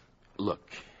 Look,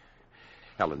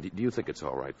 Helen, do you think it's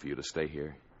all right for you to stay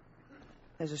here?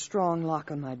 There's a strong lock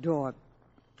on my door.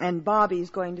 And Bobby's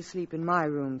going to sleep in my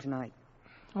room tonight.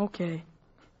 Okay.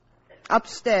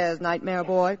 Upstairs, nightmare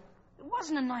boy. It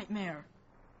wasn't a nightmare.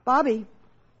 Bobby.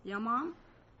 Yeah, Mom?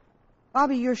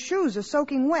 Bobby, your shoes are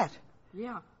soaking wet.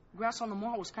 Yeah, grass on the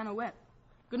mall was kind of wet.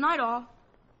 Good night, all.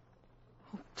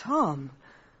 Oh, Tom.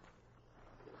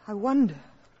 I wonder.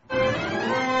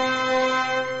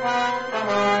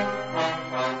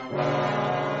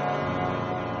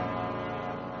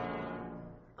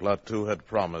 Klaatu had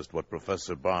promised what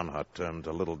Professor Barnhart termed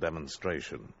a little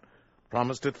demonstration.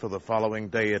 Promised it for the following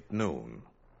day at noon.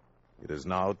 It is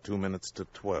now 2 minutes to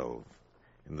 12.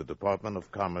 In the Department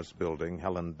of Commerce building,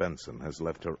 Helen Benson has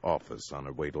left her office on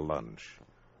her way to lunch.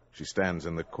 She stands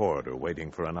in the corridor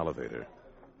waiting for an elevator.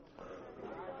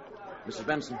 Mrs.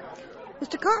 Benson.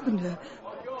 Mr. Carpenter,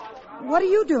 what are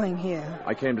you doing here?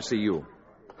 I came to see you.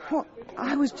 Well,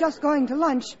 I was just going to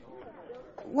lunch.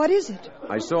 What is it?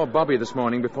 I saw Bobby this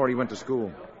morning before he went to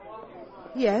school.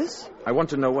 Yes? I want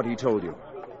to know what he told you.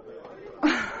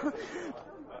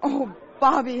 Oh,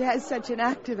 Bobby has such an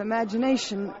active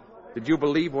imagination. Did you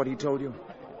believe what he told you?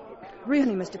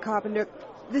 Really, Mr. Carpenter,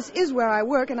 this is where I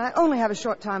work, and I only have a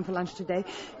short time for lunch today.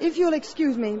 If you'll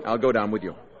excuse me... I'll go down with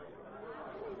you.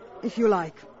 If you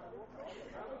like.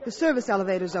 The service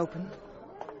elevator's open.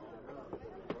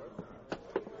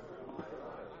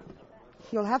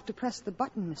 You'll have to press the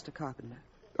button, Mr. Carpenter.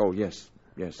 Oh, yes.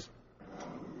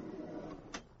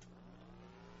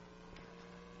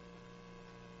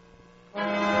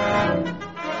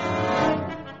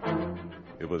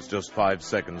 was just 5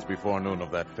 seconds before noon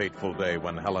of that fateful day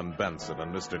when Helen Benson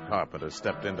and Mr. Carpenter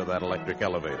stepped into that electric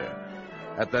elevator.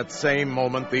 At that same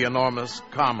moment, the enormous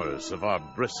commerce of our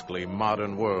briskly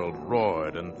modern world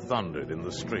roared and thundered in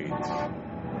the streets.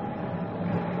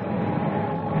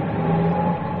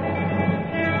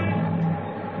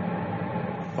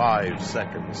 "5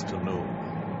 seconds to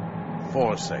noon.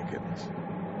 4 seconds.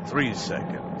 3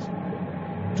 seconds.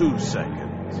 2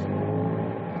 seconds.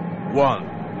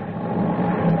 1.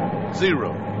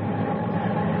 0.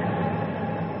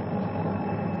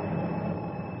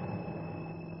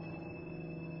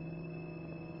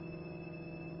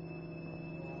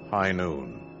 High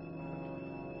noon.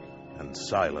 And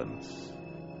silence.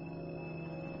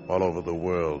 All over the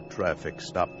world, traffic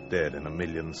stopped dead in a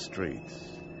million streets.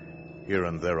 Here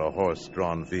and there, a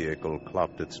horse-drawn vehicle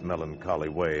clopped its melancholy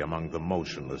way among the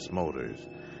motionless motors.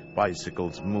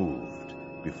 Bicycles moved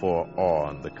before awe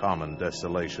and the common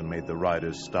desolation made the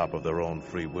riders stop of their own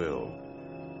free will.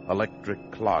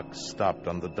 Electric clocks stopped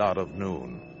on the dot of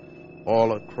noon.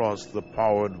 All across the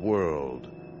powered world,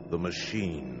 the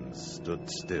machines stood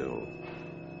still.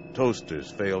 Toasters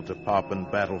failed to pop,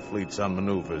 and battle fleets on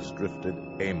maneuvers drifted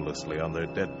aimlessly on their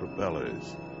dead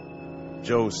propellers.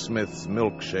 Joe Smith's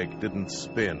milkshake didn't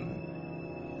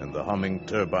spin, and the humming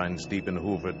turbines deep in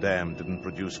Hoover Dam didn't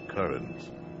produce current.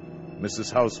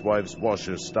 Mrs. Housewife's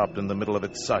washer stopped in the middle of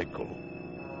its cycle,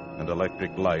 and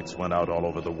electric lights went out all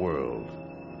over the world.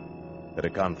 At a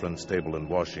conference table in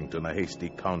Washington, a hasty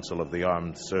council of the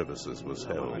armed services was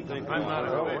held.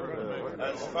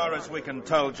 As far as we can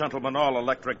tell, gentlemen, all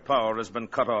electric power has been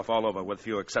cut off all over, with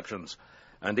few exceptions.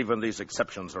 And even these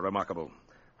exceptions are remarkable.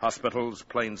 Hospitals,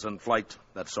 planes in flight,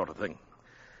 that sort of thing.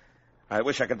 I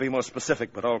wish I could be more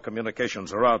specific, but all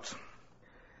communications are out.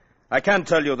 I can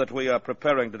tell you that we are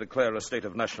preparing to declare a state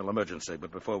of national emergency,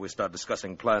 but before we start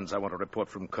discussing plans, I want a report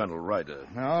from Colonel Ryder.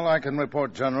 All I can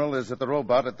report, General, is that the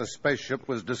robot at the spaceship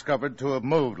was discovered to have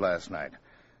moved last night.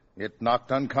 It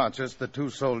knocked unconscious the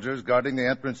 2 soldiers guarding the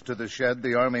entrance to the shed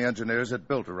the Army engineers had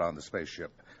built around the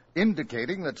spaceship,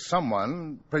 indicating that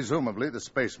someone, presumably the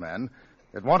spaceman,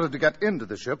 had wanted to get into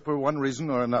the ship for one reason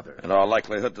or another. In all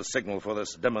likelihood, to signal for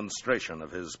this demonstration of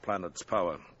his planet's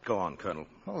power. Go on, Colonel.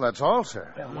 Well, that's all,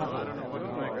 sir.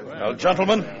 Well,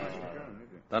 gentlemen,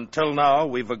 until now,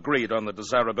 we've agreed on the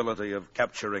desirability of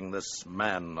capturing this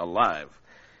man alive.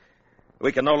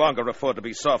 We can no longer afford to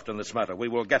be soft in this matter. We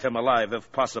will get him alive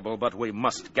if possible, but we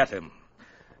must get him.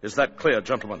 Is that clear,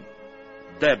 gentlemen?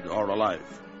 Dead or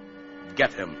alive.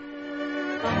 Get him.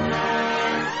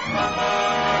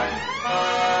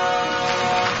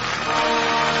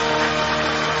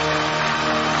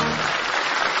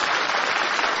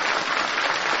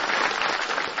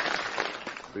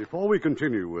 Before we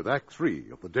continue with Act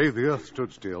 3 of The Day the Earth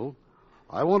Stood Still,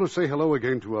 I want to say hello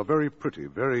again to a very pretty,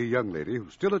 very young lady who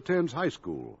still attends high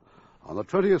school on the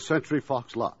 20th Century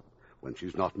Fox lot. When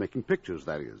she's not making pictures,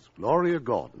 that is. Gloria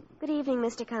Gordon. Good evening,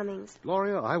 Mr. Cummings.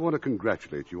 Gloria, I want to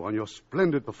congratulate you on your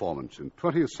splendid performance in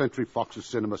 20th Century Fox's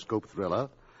CinemaScope thriller,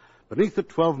 Beneath the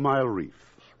 12-Mile Reef.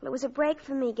 Well, it was a break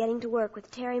for me getting to work with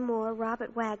Terry Moore,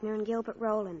 Robert Wagner, and Gilbert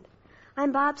Rowland.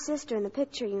 I'm Bob's sister in the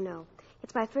picture, you know.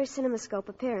 It's my first CinemaScope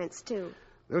appearance, too.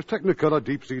 Those Technicolor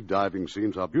deep-sea diving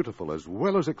scenes are beautiful as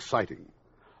well as exciting.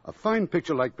 A fine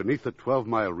picture like Beneath the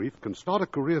 12-Mile Reef can start a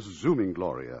career zooming,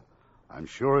 Gloria. I'm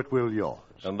sure it will yours.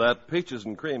 And that peaches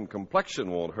and cream complexion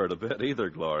won't hurt a bit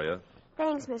either, Gloria.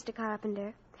 Thanks, Mr.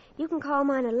 Carpenter. You can call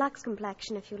mine a Lux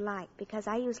complexion if you like, because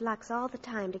I use Lux all the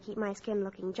time to keep my skin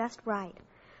looking just right.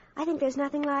 I think there's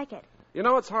nothing like it. You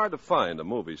know, it's hard to find a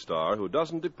movie star who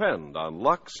doesn't depend on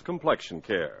Lux complexion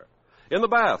care. In the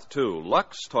bath, too,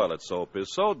 Lux toilet soap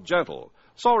is so gentle,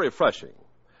 so refreshing.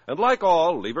 And like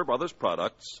all Lever Brothers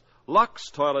products,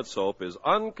 Lux toilet soap is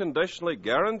unconditionally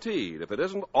guaranteed. If it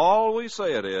isn't all we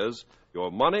say it is, your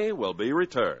money will be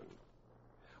returned.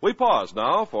 We pause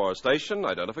now for station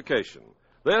identification.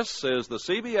 This is the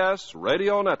CBS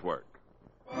Radio Network.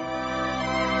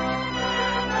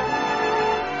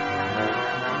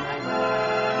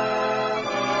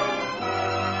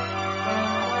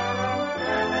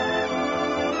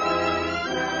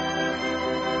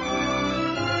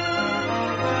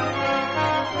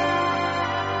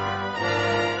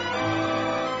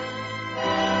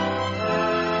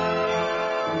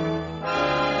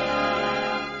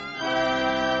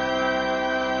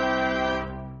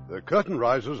 The curtain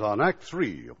rises on Act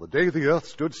 3 of The Day the Earth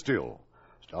Stood Still,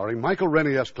 starring Michael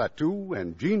Rennie as Klaatu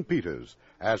and Jean Peters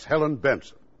as Helen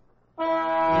Benson. All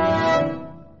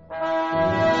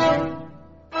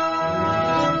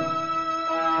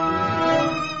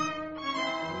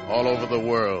over the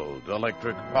world,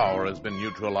 electric power has been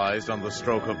neutralized on the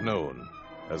stroke of noon.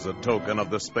 as a token of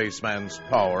the spaceman's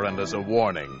power and as a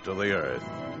warning to the Earth.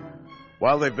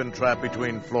 While they've been trapped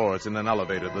between floors in an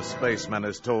elevator, the spaceman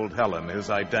has told Helen his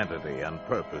identity and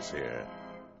purpose here.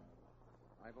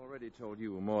 I've already told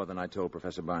you more than I told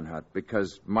Professor Barnhart,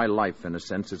 because my life, in a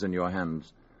sense, is in your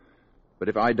hands. But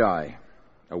if I die,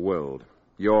 a world,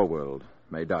 your world,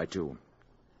 may die too.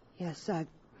 Yes, I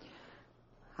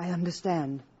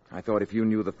understand. I thought if you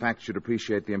knew the facts, you'd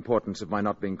appreciate the importance of my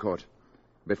not being caught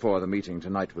before the meeting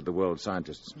tonight with the world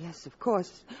scientists. Yes, of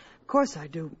course. Of course I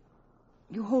do.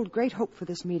 You hold great hope for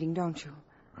this meeting, don't you?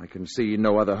 I can see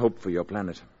no other hope for your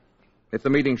planet. If the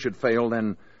meeting should fail,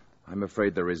 then I'm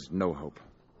afraid there is no hope.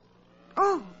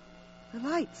 Oh, the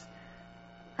lights.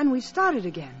 And we started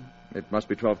again. It must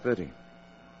be 12:30.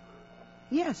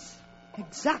 Yes,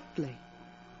 exactly.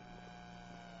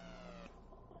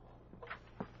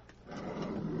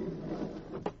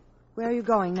 Where are you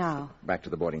going now? Back to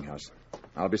the boarding house.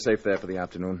 I'll be safe there for the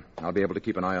afternoon. I'll be able to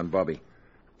keep an eye on Bobby.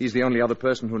 He's the only other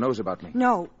person who knows about me.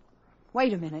 No.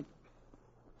 Wait a minute.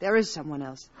 There is someone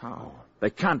else. How? They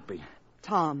can't be.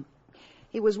 Tom.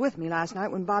 He was with me last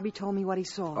night when Bobby told me what he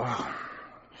saw. Oh.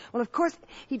 Well, of course,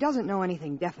 he doesn't know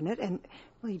anything definite, and,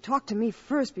 well, he talked to me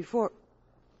first before...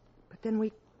 But then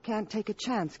we can't take a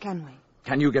chance, can we?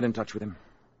 Can you get in touch with him?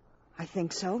 I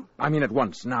think so. I mean at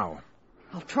once, now.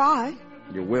 I'll try.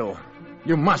 You will.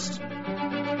 You must.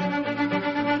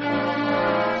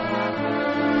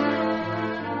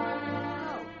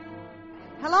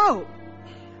 Hello.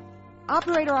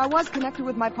 Operator, I was connected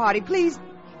with my party. Please.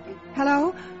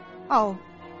 Hello? Oh,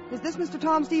 is this Mr.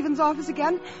 Tom Stevens' office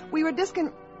again? We were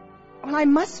Well, I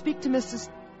must speak to Mr.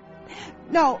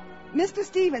 No, Mr.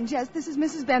 Stevens. Yes, this is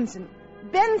Mrs. Benson.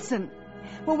 Benson!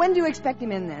 Well, when do you expect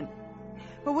him in, then?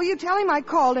 Well, will you tell him I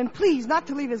called, and please not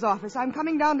to leave his office. I'm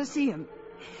coming down to see him.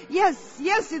 Yes,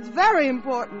 it's very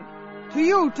important. To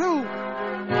you, too.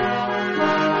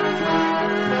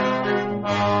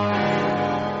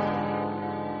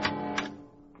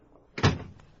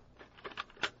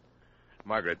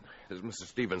 Margaret, this is Mr.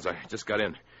 Stevens. I just got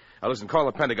in. Now, listen, call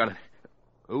the Pentagon.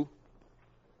 Who?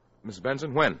 Mrs.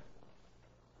 Benson? When?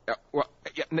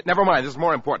 Never mind. This is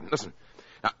more important. Listen,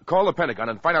 now, call the Pentagon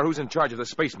and find out who's in charge of the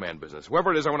spaceman business.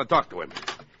 Whoever it is, I want to talk to him.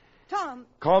 Tom.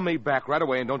 Call me back right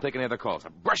away and don't take any other calls.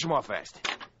 Now, brush them off fast.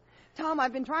 Tom,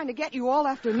 I've been trying to get you all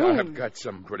afternoon. I've got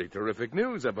some pretty terrific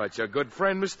news about your good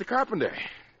friend, Mr. Carpenter.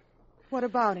 What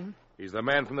about him? He's the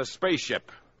man from the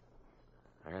spaceship.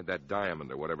 I had that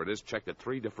diamond or whatever it is checked at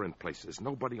 3 different places.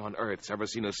 Nobody on Earth's ever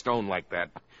seen a stone like that.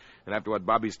 And after what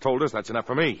Bobby's told us, that's enough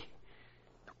for me.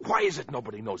 Why is it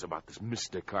nobody knows about this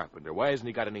Mr. Carpenter? Why hasn't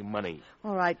he got any money?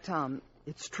 All right, Tom.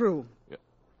 It's true. Yeah.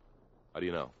 How do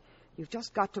you know? You've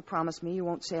just got to promise me you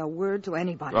won't say a word to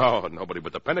anybody. Oh, nobody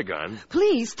but the Pentagon.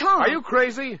 Please, Tom. Are you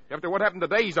crazy? After what happened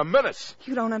today, he's a menace.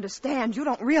 You don't understand. You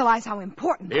don't realize how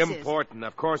important this is. Important.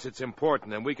 Of course it's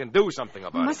important, and we can do something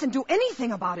about it. You mustn't do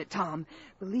anything about it, Tom.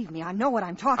 Believe me, I know what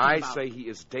I'm talking about. I say he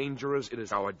is dangerous. It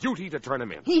is our duty to turn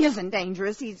him in. He isn't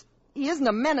dangerous. He isn't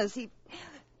a menace.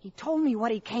 He told me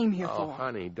what he came here for. Oh,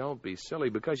 honey, don't be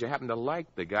silly because you happen to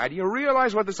like the guy. Do you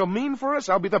realize what this will mean for us?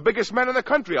 I'll be the biggest man in the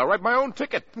country. I'll write my own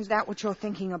ticket. Is that what you're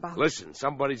thinking about? Listen,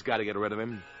 somebody's got to get rid of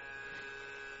him.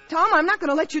 Tom, I'm not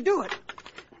going to let you do it.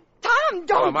 Tom,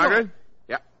 don't. Hello, Margaret?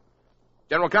 Yeah.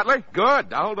 General Cutler? Good.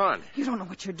 Now, hold on. You don't know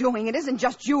what you're doing. It isn't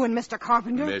just you and Mr.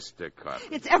 Carpenter. Mr.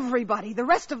 Carpenter. It's everybody. The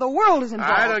rest of the world is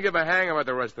involved. I don't give a hang about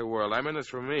the rest of the world. I'm in this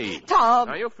for me. Tom.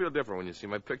 Now, you'll feel different when you see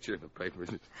my picture in the papers.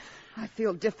 I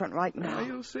feel different right now. Now,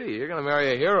 you'll see. You're going to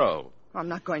marry a hero. I'm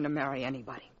not going to marry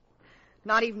anybody.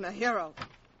 Not even a hero.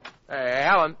 Hey,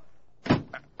 Helen.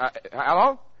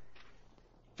 Hello?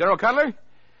 General Cutler?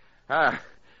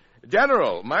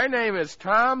 General, my name is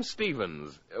Tom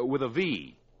Stevens, with a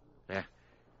V.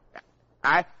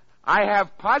 I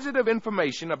have positive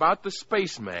information about the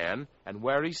spaceman and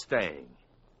where he's staying.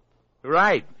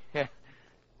 Right.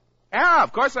 Yeah,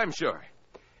 of course I'm sure.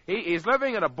 He's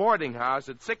living in a boarding house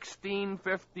at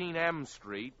 1615 M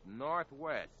Street,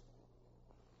 Northwest.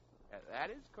 That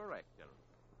is correct, General.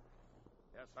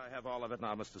 Yes, I have all of it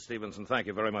now, Mr. Stevenson. Thank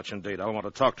you very much indeed. I want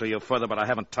to talk to you further, but I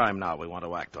haven't time now. We want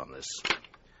to act on this.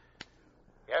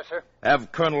 Yes, sir.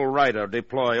 Have Colonel Ryder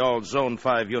deploy all Zone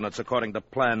 5 units according to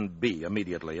Plan B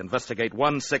immediately. Investigate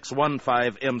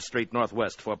 1615 M Street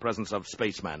Northwest for presence of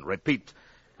spaceman. Repeat.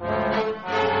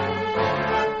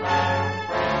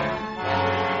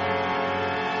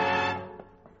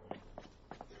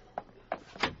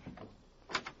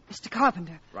 Mr.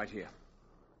 Carpenter. Right here.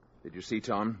 Did you see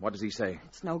Tom? What does he say?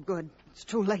 It's no good. It's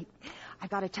too late. I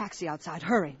got a taxi outside.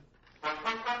 Hurry.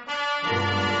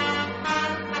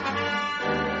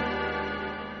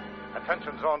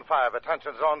 Attention Zone 5,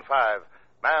 attention Zone 5.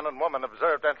 Man and woman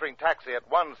observed entering taxi at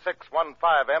 1615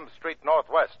 M Street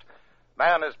Northwest.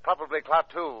 Man is probably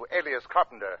Klaatu, alias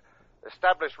Carpenter.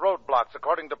 Establish roadblocks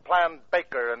according to Plan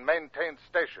Baker and maintain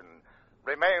station.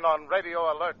 Remain on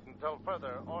radio alert until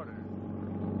further orders.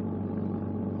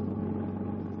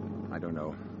 I don't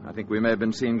know. I think we may have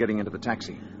been seen getting into the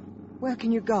taxi. Where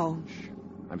can you go?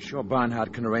 I'm sure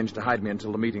Barnhart can arrange to hide me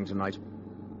until the meeting tonight.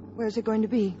 Where's it going to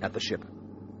be? At the ship.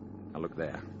 Now look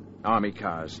there. Army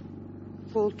cars.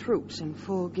 Full troops in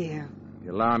full gear.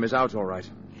 The alarm is out all right.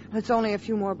 It's only a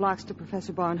few more blocks to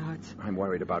Professor Barnhart's. I'm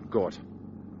worried about Gort.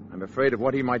 I'm afraid of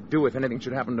what he might do if anything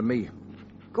should happen to me.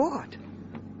 Gort?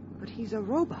 But he's a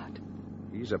robot.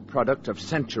 He's a product of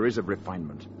centuries of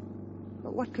refinement.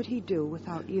 But what could he do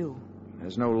without you?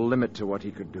 There's no limit to what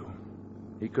he could do.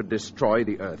 He could destroy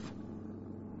the Earth.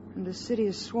 And the city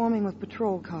is swarming with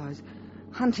patrol cars,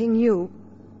 hunting you.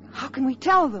 How can we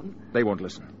tell them? They won't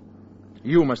listen.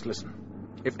 You must listen.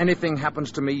 If anything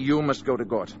happens to me, you must go to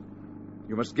Gort.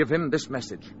 You must give him this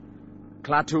message.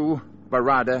 Klaatu,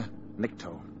 Barada,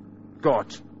 Nikto.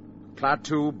 Gort.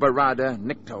 Klaatu, Barada,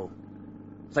 Nikto.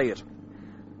 Say it.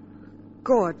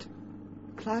 Gort.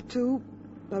 Klaatu,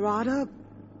 Barada,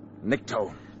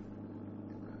 Nikto.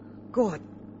 Gort.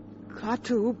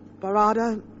 Klaatu,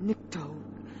 Barada, Nikto.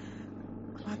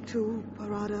 Klaatu,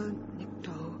 Barada,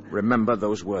 Nikto. Remember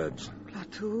those words.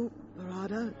 Klaatu,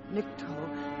 Barada, Nikto.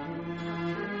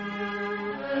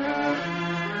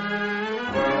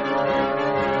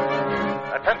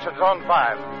 Attention Zone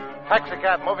 5.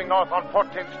 Taxicab moving north on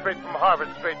 14th Street from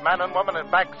Harvard Street. Man and woman in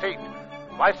back seat.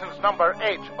 License number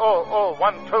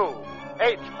H0012.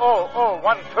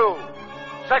 H0012.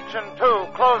 Section 2,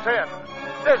 close in.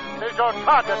 This is your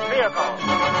target vehicle.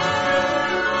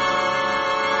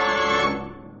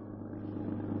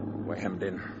 We're hemmed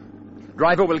in.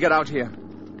 Driver will get out here.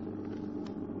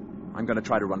 I'm going to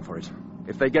try to run for it.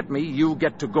 If they get me, you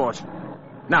get to Gort.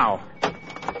 Now.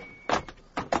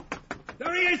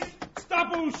 There he is!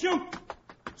 Stop or we'll shoot!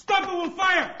 Stop or we'll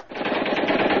fire!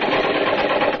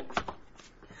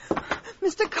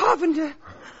 Mr. Carpenter!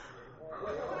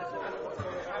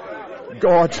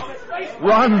 Gort!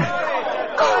 Run!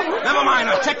 Never mind,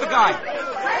 I'll check the guy.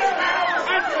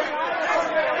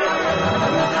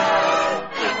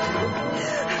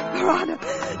 Barada,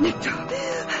 Nikto.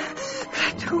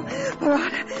 Klaatu,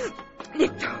 Barada,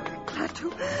 Nikto. Klaatu.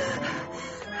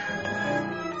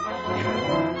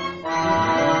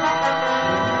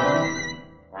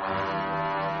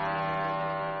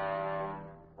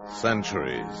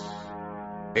 Centuries,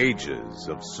 ages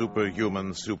of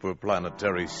superhuman,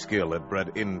 superplanetary skill had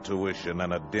bred intuition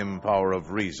and a dim power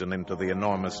of reason into the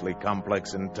enormously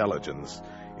complex intelligence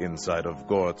inside of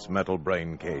Gort's metal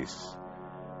brain case.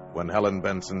 When Helen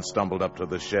Benson stumbled up to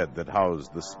the shed that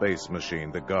housed the space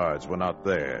machine, the guards were not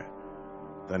there.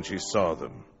 Then she saw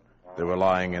them. They were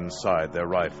lying inside, their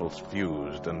rifles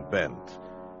fused and bent.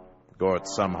 Gort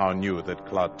somehow knew that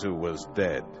Klaatu was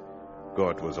dead.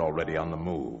 Gort was already on the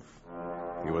move.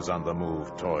 He was on the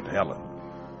move toward Helen.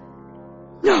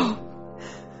 No!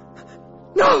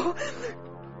 No!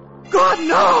 God,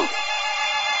 no!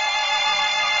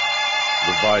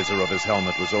 The visor of his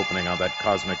helmet was opening on that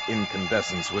cosmic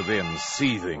incandescence within,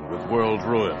 seething with world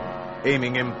ruin,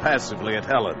 aiming impassively at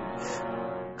Helen.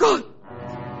 God!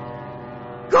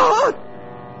 God!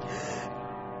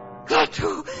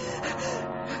 Klaatu!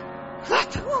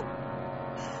 Klaatu!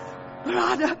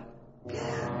 Barada!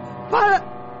 Barada!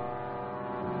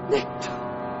 Nikto!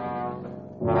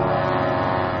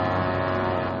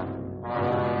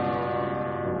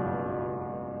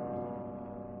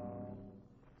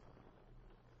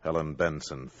 Helen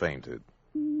Benson fainted.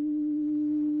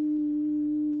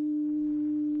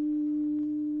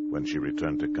 When she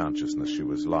returned to consciousness, she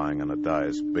was lying on a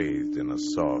dais bathed in a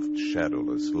soft,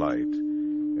 shadowless light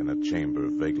in a chamber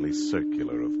vaguely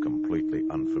circular of completely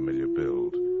unfamiliar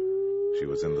build. She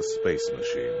was in the space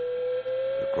machine.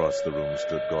 Across the room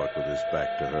stood Gort with his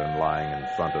back to her, and lying in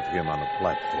front of him on a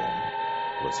platform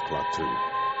was Klaatu.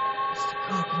 Mr.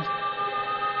 Carpenter.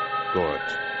 Gort,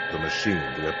 the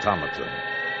machine, the automaton,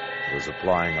 was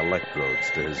applying electrodes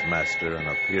to his master, and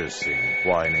a piercing,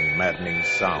 whining, maddening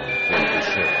sound filled the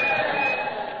ship.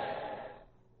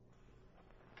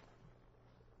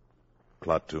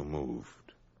 Klaatu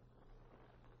moved.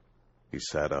 He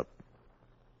sat up.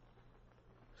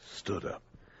 Stood up.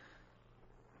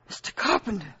 Mr.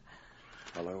 Carpenter.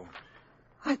 Hello.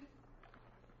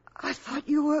 I thought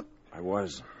you were... I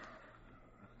was.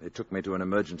 They took me to an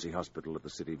emergency hospital at the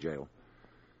city jail.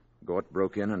 Gort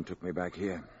broke in and took me back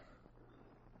here.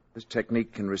 This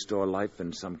technique can restore life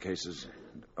in some cases,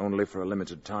 only for a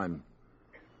limited time.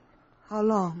 How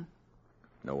long?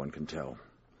 No one can tell.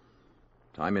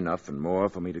 Time enough and more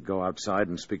for me to go outside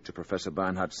and speak to Professor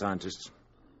Barnhart's scientists.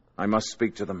 I must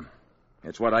speak to them.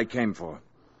 It's what I came for.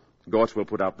 Gortz will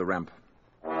put out the ramp.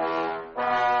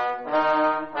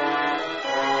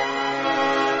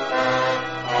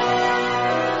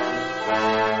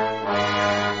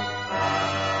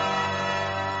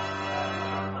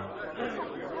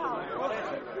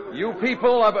 You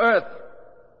people of Earth,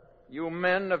 you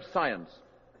men of science,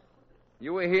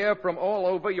 you are here from all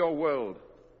over your world,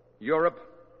 Europe,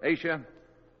 Asia,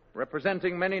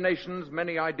 representing many nations,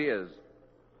 many ideas.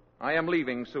 I am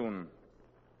leaving soon.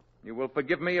 You will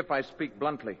forgive me if I speak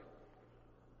bluntly.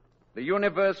 The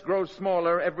universe grows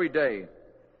smaller every day.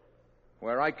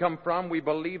 Where I come from, we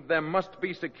believe there must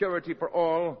be security for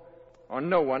all, or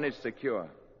no one is secure.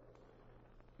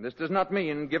 This does not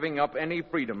mean giving up any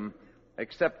freedom,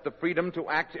 except the freedom to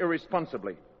act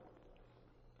irresponsibly.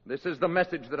 This is the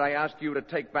message that I ask you to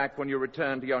take back when you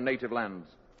return to your native lands.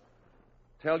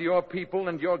 Tell your people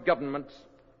and your governments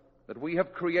that we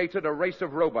have created a race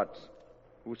of robots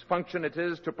whose function it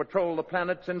is to patrol the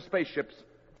planets in spaceships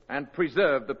and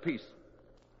preserve the peace.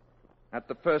 At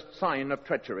the first sign of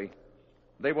treachery,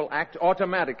 they will act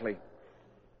automatically.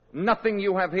 Nothing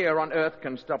you have here on Earth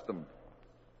can stop them.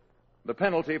 The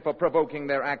penalty for provoking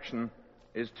their action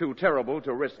is too terrible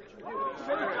to risk.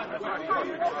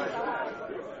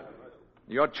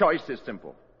 Your choice is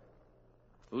simple.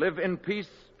 Live in peace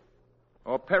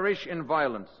or perish in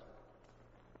violence.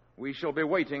 We shall be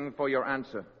waiting for your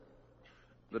answer.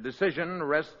 The decision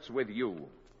rests with you.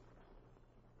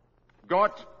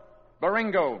 Gort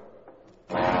Baringo.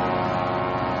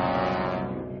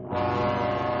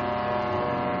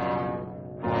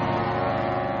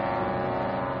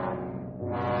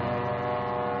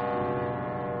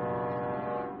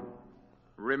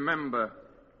 Remember.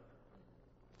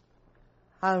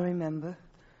 I'll remember,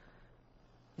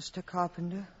 Mr.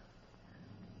 Carpenter.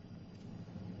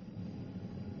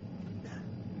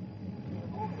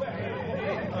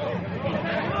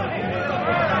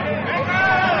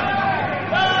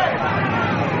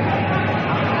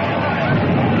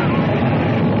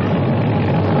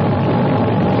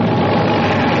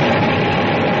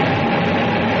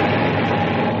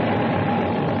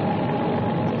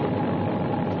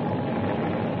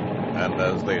 And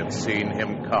as they had seen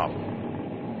him come,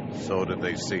 so did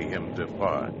they see him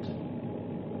depart.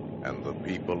 And the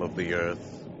people of the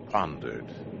earth pondered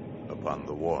upon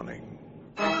the warning.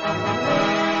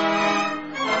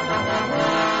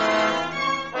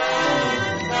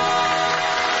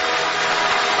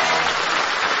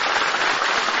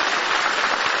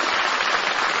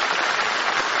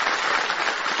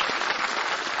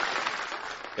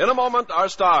 In a moment, our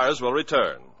stars will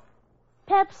return.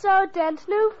 Pepsodent's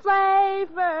new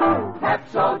flavor.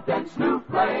 Pepsodent's new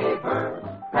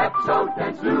flavor.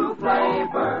 Pepsodent's new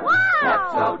flavor.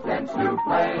 Wow! Pepsodent's new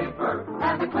flavor.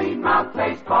 And the clean mouth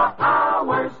taste for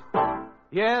hours.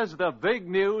 Yes, the big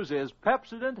news is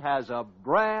Pepsodent has a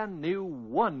brand new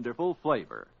wonderful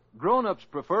flavor. Grown-ups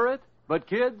prefer it, but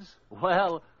kids,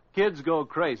 well, kids go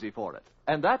crazy for it.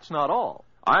 And that's not all.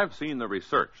 I've seen the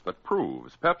research that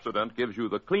proves Pepsodent gives you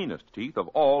the cleanest teeth of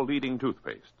all leading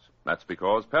toothpastes. That's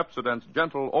because Pepsodent's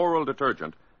gentle oral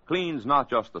detergent cleans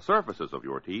not just the surfaces of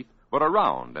your teeth, but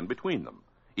around and between them,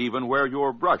 even where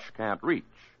your brush can't reach.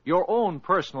 Your own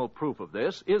personal proof of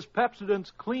this is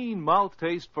Pepsodent's clean mouth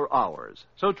taste for hours.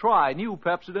 So try new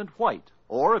Pepsodent White.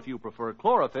 Or if you prefer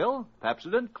chlorophyll,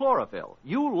 Pepsodent Chlorophyll.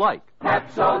 You like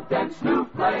Pepsodent's new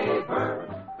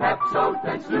flavor.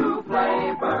 Pepsodent's new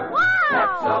flavor.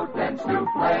 Wow! Pepsodent's new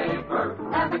flavor.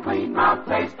 And the clean mouth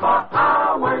taste for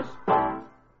hours.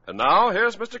 And now,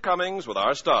 here's Mr. Cummings with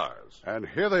our stars. And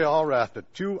here they are after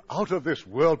two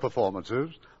out-of-this-world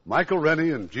performances, Michael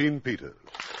Rennie and Gene Peters.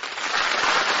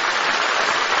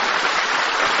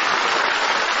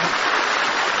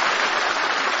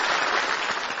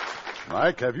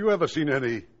 Mike, have you ever seen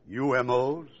any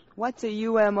UMOs? What's a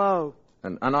UMO?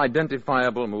 An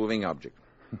unidentifiable moving object.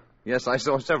 Yes, I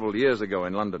saw several years ago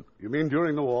in London. You mean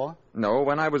during the war? No,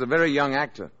 when I was a very young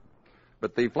actor.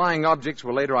 But the flying objects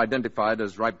were later identified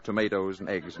as ripe tomatoes and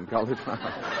eggs and cauliflower.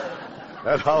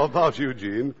 And how about you,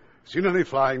 Gene? Seen any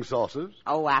flying saucers?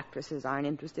 Oh, actresses aren't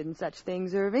interested in such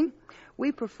things, Irving.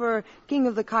 We prefer King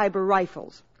of the Khyber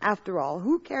rifles. After all,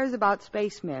 who cares about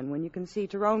spacemen when you can see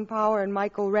Tyrone Power and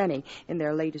Michael Rennie in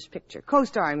their latest picture,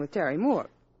 co-starring with Terry Moore?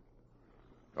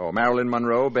 Oh, Marilyn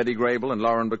Monroe, Betty Grable, and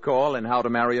Lauren Bacall in How to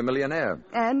Marry a Millionaire.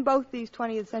 And both these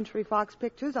 20th Century Fox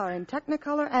pictures are in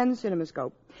Technicolor and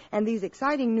CinemaScope. And these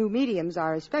exciting new mediums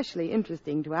are especially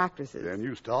interesting to actresses. Then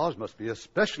you stars must be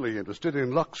especially interested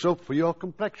in Lux soap for your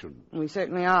complexion. We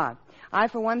certainly are. I,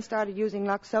 for one, started using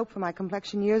Lux soap for my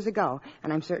complexion years ago,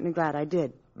 and I'm certainly glad I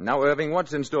did. Now, Irving,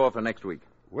 what's in store for next week?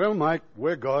 Well, Mike,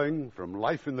 we're going from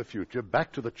life in the future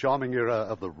back to the charming era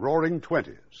of the Roaring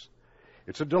Twenties.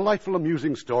 It's a delightful,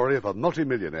 amusing story of a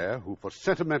multimillionaire who, for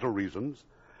sentimental reasons,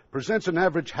 presents an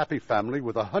average happy family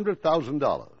with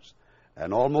 $100,000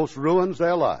 and almost ruins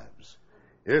their lives.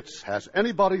 It's Has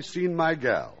Anybody Seen My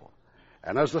Gal?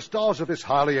 And as the stars of this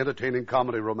highly entertaining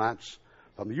comedy romance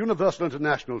from the Universal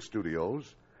International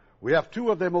Studios, we have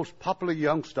two of their most popular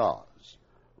young stars,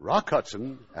 Rock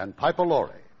Hudson and Piper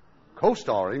Laurie,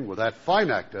 co-starring with that fine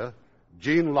actor,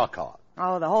 Gene Lockhart.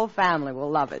 Oh, the whole family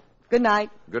will love it. Good night.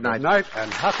 Good night. Good night,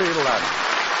 and happy landing.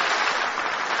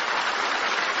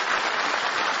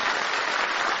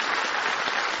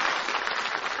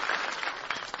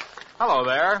 Hello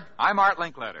there. I'm Art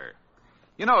Linkletter.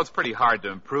 You know, it's pretty hard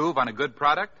to improve on a good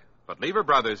product, but Lever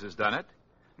Brothers has done it.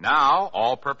 Now,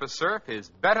 all-purpose surf is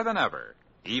better than ever,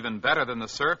 even better than the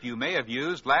surf you may have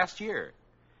used last year.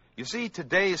 You see,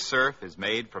 today's surf is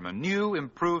made from a new,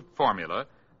 improved formula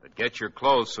that gets your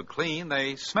clothes so clean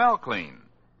they smell clean.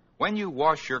 When you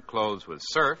wash your clothes with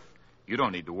surf, you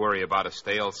don't need to worry about a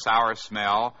stale, sour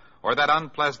smell or that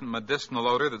unpleasant medicinal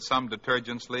odor that some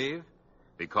detergents leave,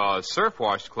 because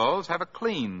surf-washed clothes have a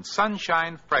clean,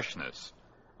 sunshine freshness,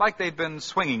 like they've been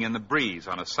swinging in the breeze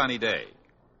on a sunny day.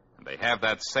 And they have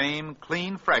that same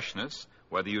clean freshness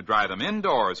whether you dry them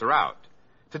indoors or out.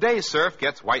 Today's surf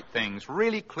gets white things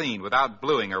really clean without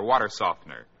bluing or water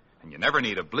softener, and you never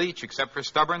need a bleach except for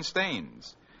stubborn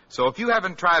stains. So if you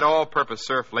haven't tried all-purpose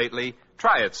surf lately,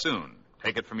 try it soon.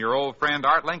 Take it from your old friend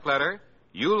Art Linkletter.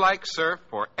 You like surf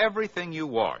for everything you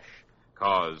wash,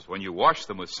 'cause when you wash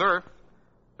them with surf,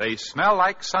 they smell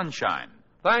like sunshine.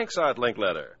 Thanks, Art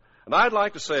Linkletter. And I'd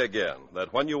like to say again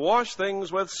that when you wash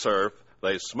things with surf,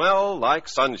 they smell like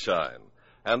sunshine.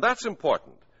 And that's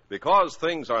important, because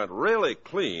things aren't really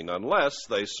clean unless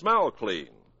they smell clean.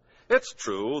 It's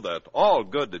true that all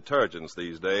good detergents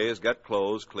these days get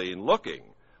clothes clean looking,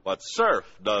 but surf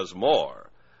does more.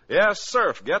 Yes,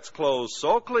 surf gets clothes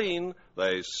so clean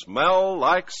they smell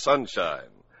like sunshine.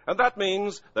 And that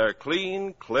means they're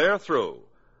clean, clear through.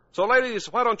 So, ladies,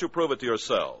 why don't you prove it to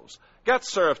yourselves? Get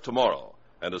surf tomorrow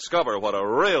and discover what a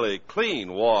really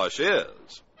clean wash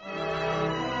is.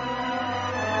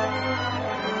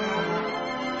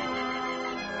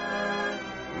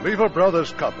 Lever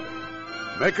Brothers Company,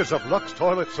 makers of Lux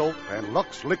Toilet Soap and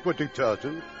Lux Liquid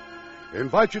Detergent,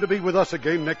 invite you to be with us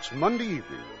again next Monday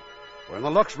evening when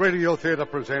the Lux Radio Theater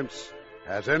presents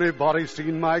Has Anybody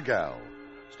Seen My Gal?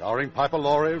 Starring Piper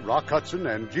Laurie, Rock Hudson,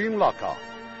 and Gene Lockhart.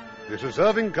 This is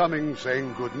Irving Cummings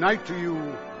saying good night to you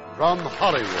from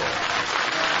Hollywood.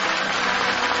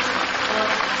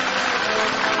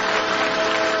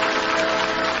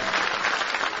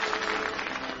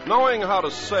 Knowing how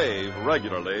to save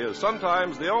regularly is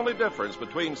sometimes the only difference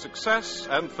between success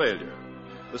and failure.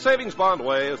 The Savings Bond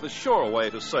way is the sure way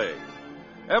to save.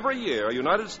 Every year,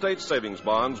 United States savings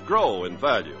bonds grow in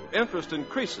value. Interest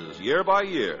increases year by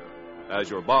year. As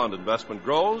your bond investment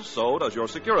grows, so does your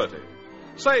security.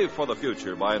 Save for the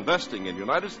future by investing in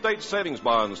United States savings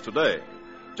bonds today.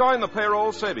 Join the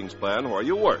payroll savings plan where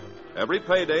you work. Every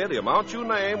payday, the amount you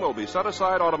name will be set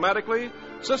aside automatically,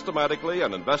 systematically,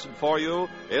 and invested for you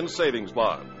in savings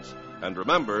bonds. And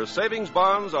remember, savings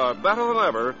bonds are better than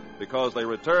ever because they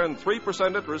return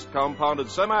 3% interest compounded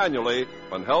semi-annually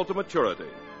when held to maturity.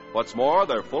 What's more,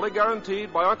 they're fully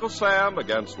guaranteed by Uncle Sam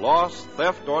against loss,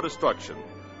 theft, or destruction.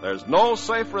 There's no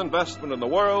safer investment in the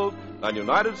world than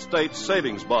United States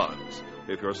savings bonds.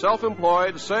 If you're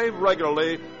self-employed, save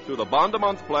regularly through the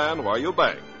bond-a-month plan where you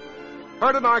bank.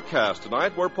 Heard in our cast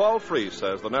tonight were Paul Freese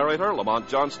as the narrator, Lamont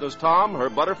Johnson as Tom,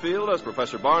 Herb Butterfield as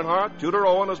Professor Barnhart, Tudor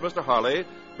Owen as Mr. Harley,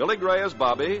 Billy Gray as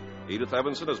Bobby, Edith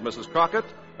Evanson as Mrs. Crockett,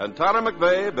 and Tyler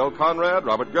McVeigh, Bill Conrad,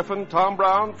 Robert Griffin, Tom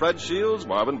Brown, Fred Shields,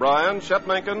 Marvin Bryan, Chet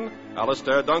Mencken,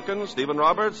 Alastair Duncan, Stephen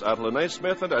Roberts, Adeline A.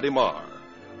 Smith, and Eddie Marr.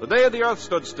 The Day the Earth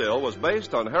Stood Still was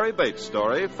based on Harry Bates'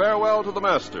 story, Farewell to the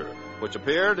Master, which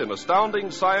appeared in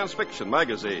Astounding Science Fiction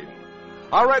magazine.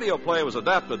 Our radio play was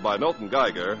adapted by Milton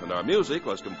Geiger, and our music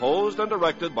was composed and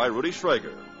directed by Rudy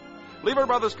Schrager. Lever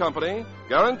Brothers Company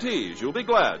guarantees you'll be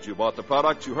glad you bought the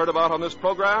products you heard about on this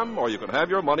program, or you can have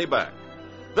your money back.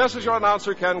 This is your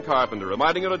announcer, Ken Carpenter,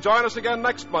 reminding you to join us again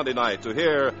next Monday night to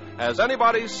hear Has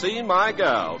Anybody Seen My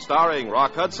Gal?, starring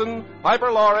Rock Hudson,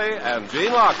 Piper Laurie, and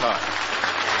Gene Lockhart.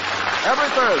 Every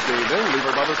Thursday evening,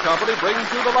 Lever Brothers Company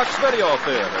brings you the Lux Video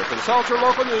Theater. Consult your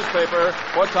local newspaper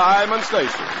for time and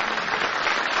station.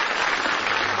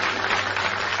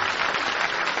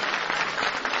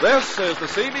 This is the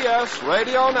CBS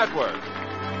Radio Network.